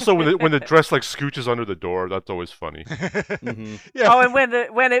mean, it's also when the dress like scooches under the door. That's always funny. Yeah. Oh, and when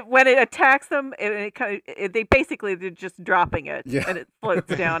it attacks them, they basically they're just dropping it, and it floats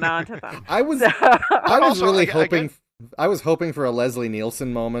down onto them. I was really hoping. I was hoping for a Leslie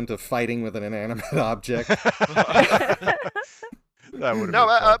Nielsen moment of fighting with an inanimate object. That would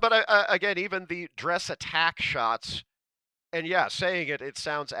have but again, even the dress attack shots. And yeah, saying it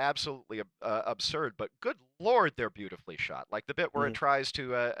sounds absolutely absurd, but good Lord, they're beautifully shot. Like the bit where it tries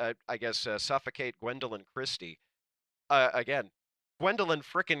to, suffocate Gwendolyn Christie. Again, Gwendolyn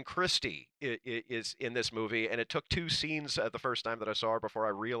frickin' Christie is in this movie, and it took 2 scenes the first time that I saw her before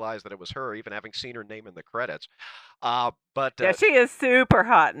I realized that it was her, even having seen her name in the credits. But yeah, she is super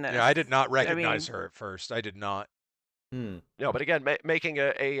hot in this. Yeah, I did not recognize her at first. I did not. No, but again, making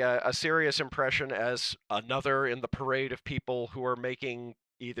a serious impression as another in the parade of people who are making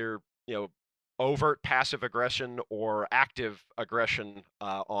either overt passive aggression or active aggression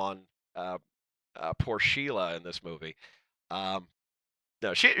on poor Sheila in this movie.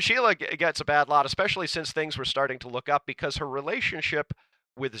 No, Sheila gets a bad lot, especially since things were starting to look up because her relationship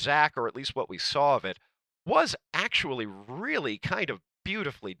with Zach, or at least what we saw of it, was actually really kind of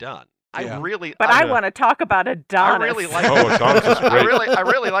beautifully done. Yeah. I want to talk about Adonis. I really like. Adonis is great. I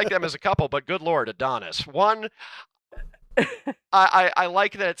really like them as a couple, but good Lord, Adonis. One, I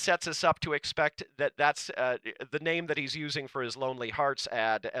like that it sets us up to expect that that's the name that he's using for his Lonely Hearts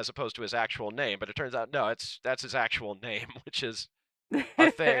ad as opposed to his actual name. But it turns out no, that's his actual name, which is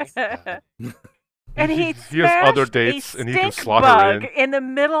a thing. And he has other dates, and he can slot her in the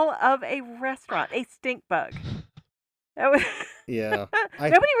middle of a restaurant. A stink bug. Yeah.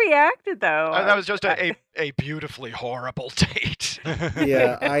 Nobody reacted though. That was just a beautifully horrible date.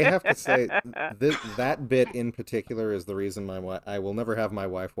 Yeah, I have to say that bit in particular is the reason I will never have my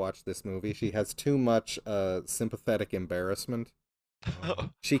wife watch this movie. She has too much sympathetic embarrassment.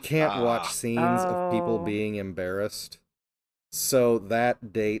 She can't watch scenes of people being embarrassed. So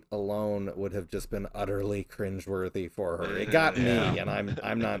that date alone would have just been utterly cringeworthy for her. It got me, and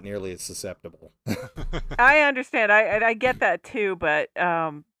I'm not nearly as susceptible. I understand. I get that too, but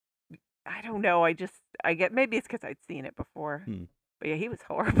I don't know. I get maybe it's because I'd seen it before. But yeah, he was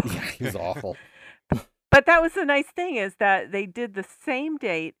horrible. Yeah, he was awful. But that was the nice thing is that they did the same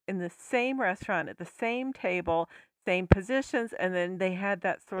date in the same restaurant at the same table. Same positions, and then they had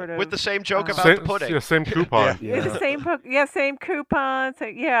that sort of with the same joke about the pudding. Yeah, same coupon. The same coupon.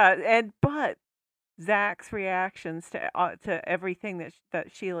 But Zach's reactions to everything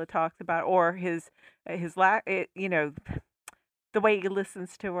that Sheila talks about, or you know, the way he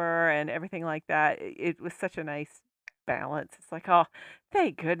listens to her and everything like that. It was such a nice balance. It's like, oh,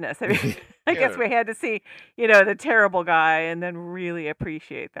 thank goodness. I mean, I guess we had to see, the terrible guy and then really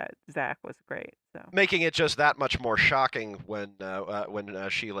appreciate that Zach was great. So making it just that much more shocking when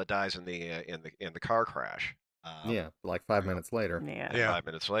Sheila dies in the car crash. Like 5 minutes later. Yeah. 5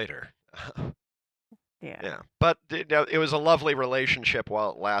 minutes later. Yeah. But it was a lovely relationship while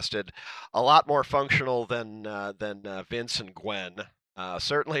it lasted. A lot more functional than Vince and Gwen.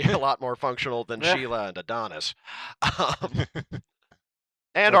 Certainly a lot more functional than Sheila and Adonis.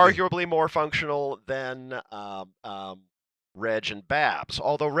 And arguably more functional than Reg and Babs.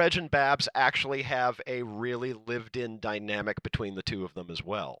 Although Reg and Babs actually have a really lived-in dynamic between the two of them as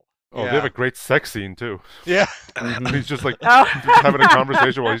well. Oh, they have a great sex scene, too. Yeah. He's just like just having a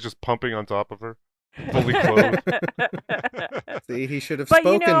conversation while he's just pumping on top of her. Fully clothed. See, he should have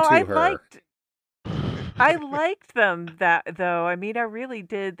spoken to her. I liked them though. I mean, I really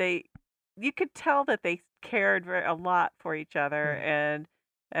did. You could tell that they cared a lot for each other and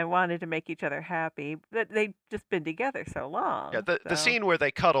wanted to make each other happy. But they'd just been together so long. Yeah, the scene where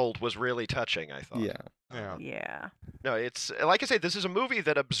they cuddled was really touching, I thought. Yeah. No, it's like I say, this is a movie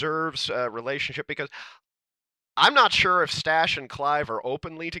that observes relationship, because I'm not sure if Stash and Clive are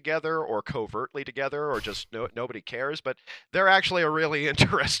openly together or covertly together or just nobody cares, but they're actually a really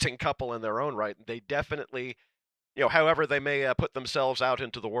interesting couple in their own right. They definitely, however they may put themselves out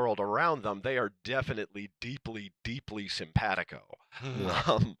into the world around them, they are definitely deeply, deeply simpatico.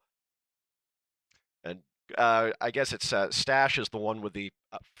 And I guess it's Stash is the one with the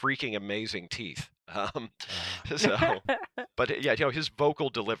freaking amazing teeth. But yeah, his vocal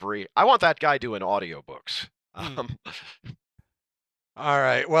delivery. I want that guy doing audiobooks. All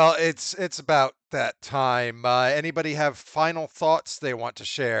right. Well, it's about that time. Anybody have final thoughts they want to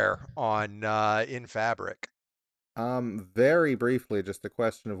share on In Fabric? Very briefly, just a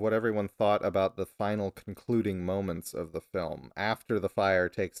question of what everyone thought about the final concluding moments of the film after the fire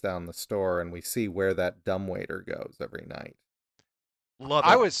takes down the store and we see where that dumbwaiter goes every night. Love it.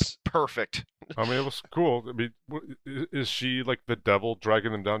 I was perfect. I mean, it was cool. I mean, is she like the devil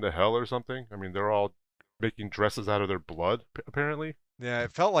dragging them down to hell or something? I mean, they're all making dresses out of their blood, apparently. Yeah,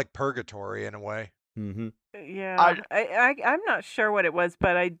 it felt like purgatory in a way. Mm-hmm. Yeah, I'm not sure what it was,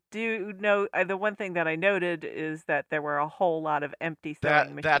 but I do know the one thing that I noted is that there were a whole lot of empty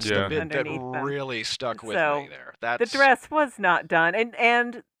sewing machines that's the bit that underneath really stuck with me there. The dress was not done,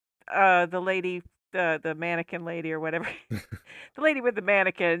 and the lady, the mannequin lady or whatever, the lady with the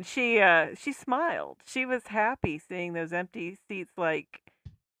mannequin, she smiled. She was happy seeing those empty seats. Like,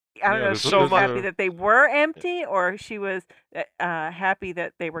 I don't know if she was happy that they were empty, or she was happy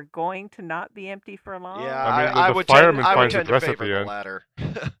that they were going to not be empty for long. Yeah, I would tend to favor the latter.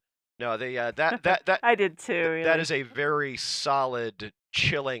 No, that I did too. Really. That is a very solid,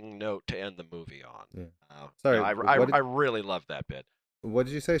 chilling note to end the movie on. Yeah. Sorry, I really love that bit. What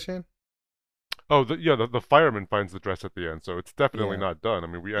did you say, Shane? Oh, the fireman finds the dress at the end, so it's definitely not done. I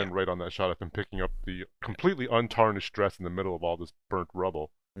mean, we end right on that shot of him picking up the completely untarnished dress in the middle of all this burnt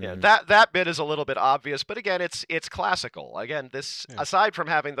rubble. Yeah, that bit is a little bit obvious, but again, it's classical. Again, this aside from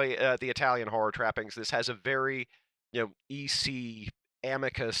having the Italian horror trappings, this has a very EC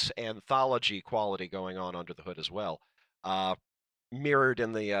Amicus anthology quality going on under the hood as well, mirrored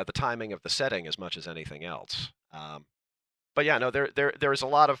in the timing of the setting as much as anything else. But yeah, no, there is a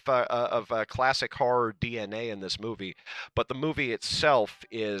lot of classic horror DNA in this movie, but the movie itself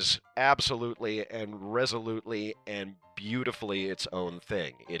is absolutely and resolutely and beautifully its own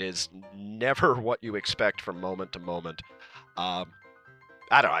thing. It is never what you expect from moment to moment. I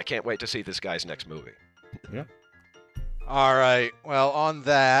don't know. I can't wait to see this guy's next movie. Yeah. All right. Well, on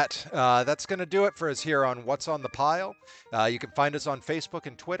that, that's going to do it for us here on What's on the Pile. You can find us on Facebook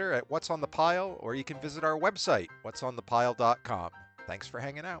and Twitter at What's on the Pile, or you can visit our website, whatsonthepile.com. Thanks for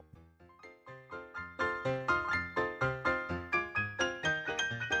hanging out.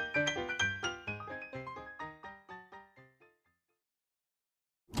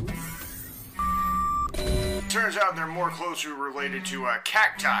 Turns out they're more closely related to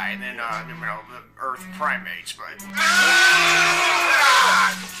cacti than the Earth primates, but...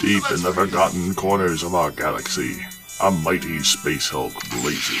 Deep in the forgotten corners of our galaxy, a mighty space hulk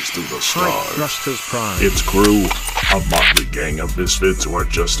blazes through the stars. Its crew, a motley gang of misfits who are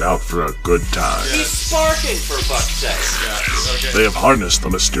just out for a good time. He's sparking, for fuck's sake. They have harnessed the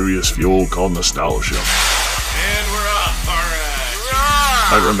mysterious fuel called nostalgia. And we're off, alright.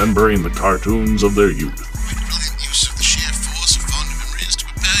 By remembering the cartoons of their youth. Use of the sheer force of fond memories to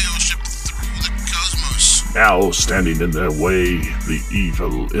propel your ship through the cosmos. Now, standing in their way, the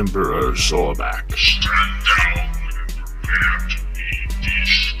evil Emperor Sorback. Stand down and prepare to be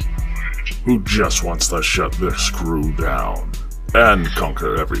destroyed. Who just wants to shut this crew down and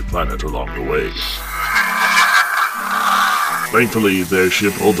conquer every planet along the way. Thankfully, their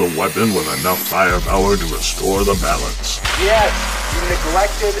ship holds a weapon with enough firepower to restore the balance. Yes, you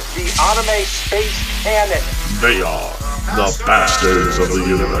neglected the anime space cannon. They are the bastards of the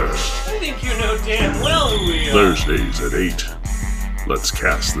universe. I think you know damn well who we are. Thursdays at 8. Let's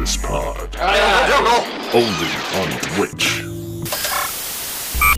cast this pod. I don't know. Only on Twitch.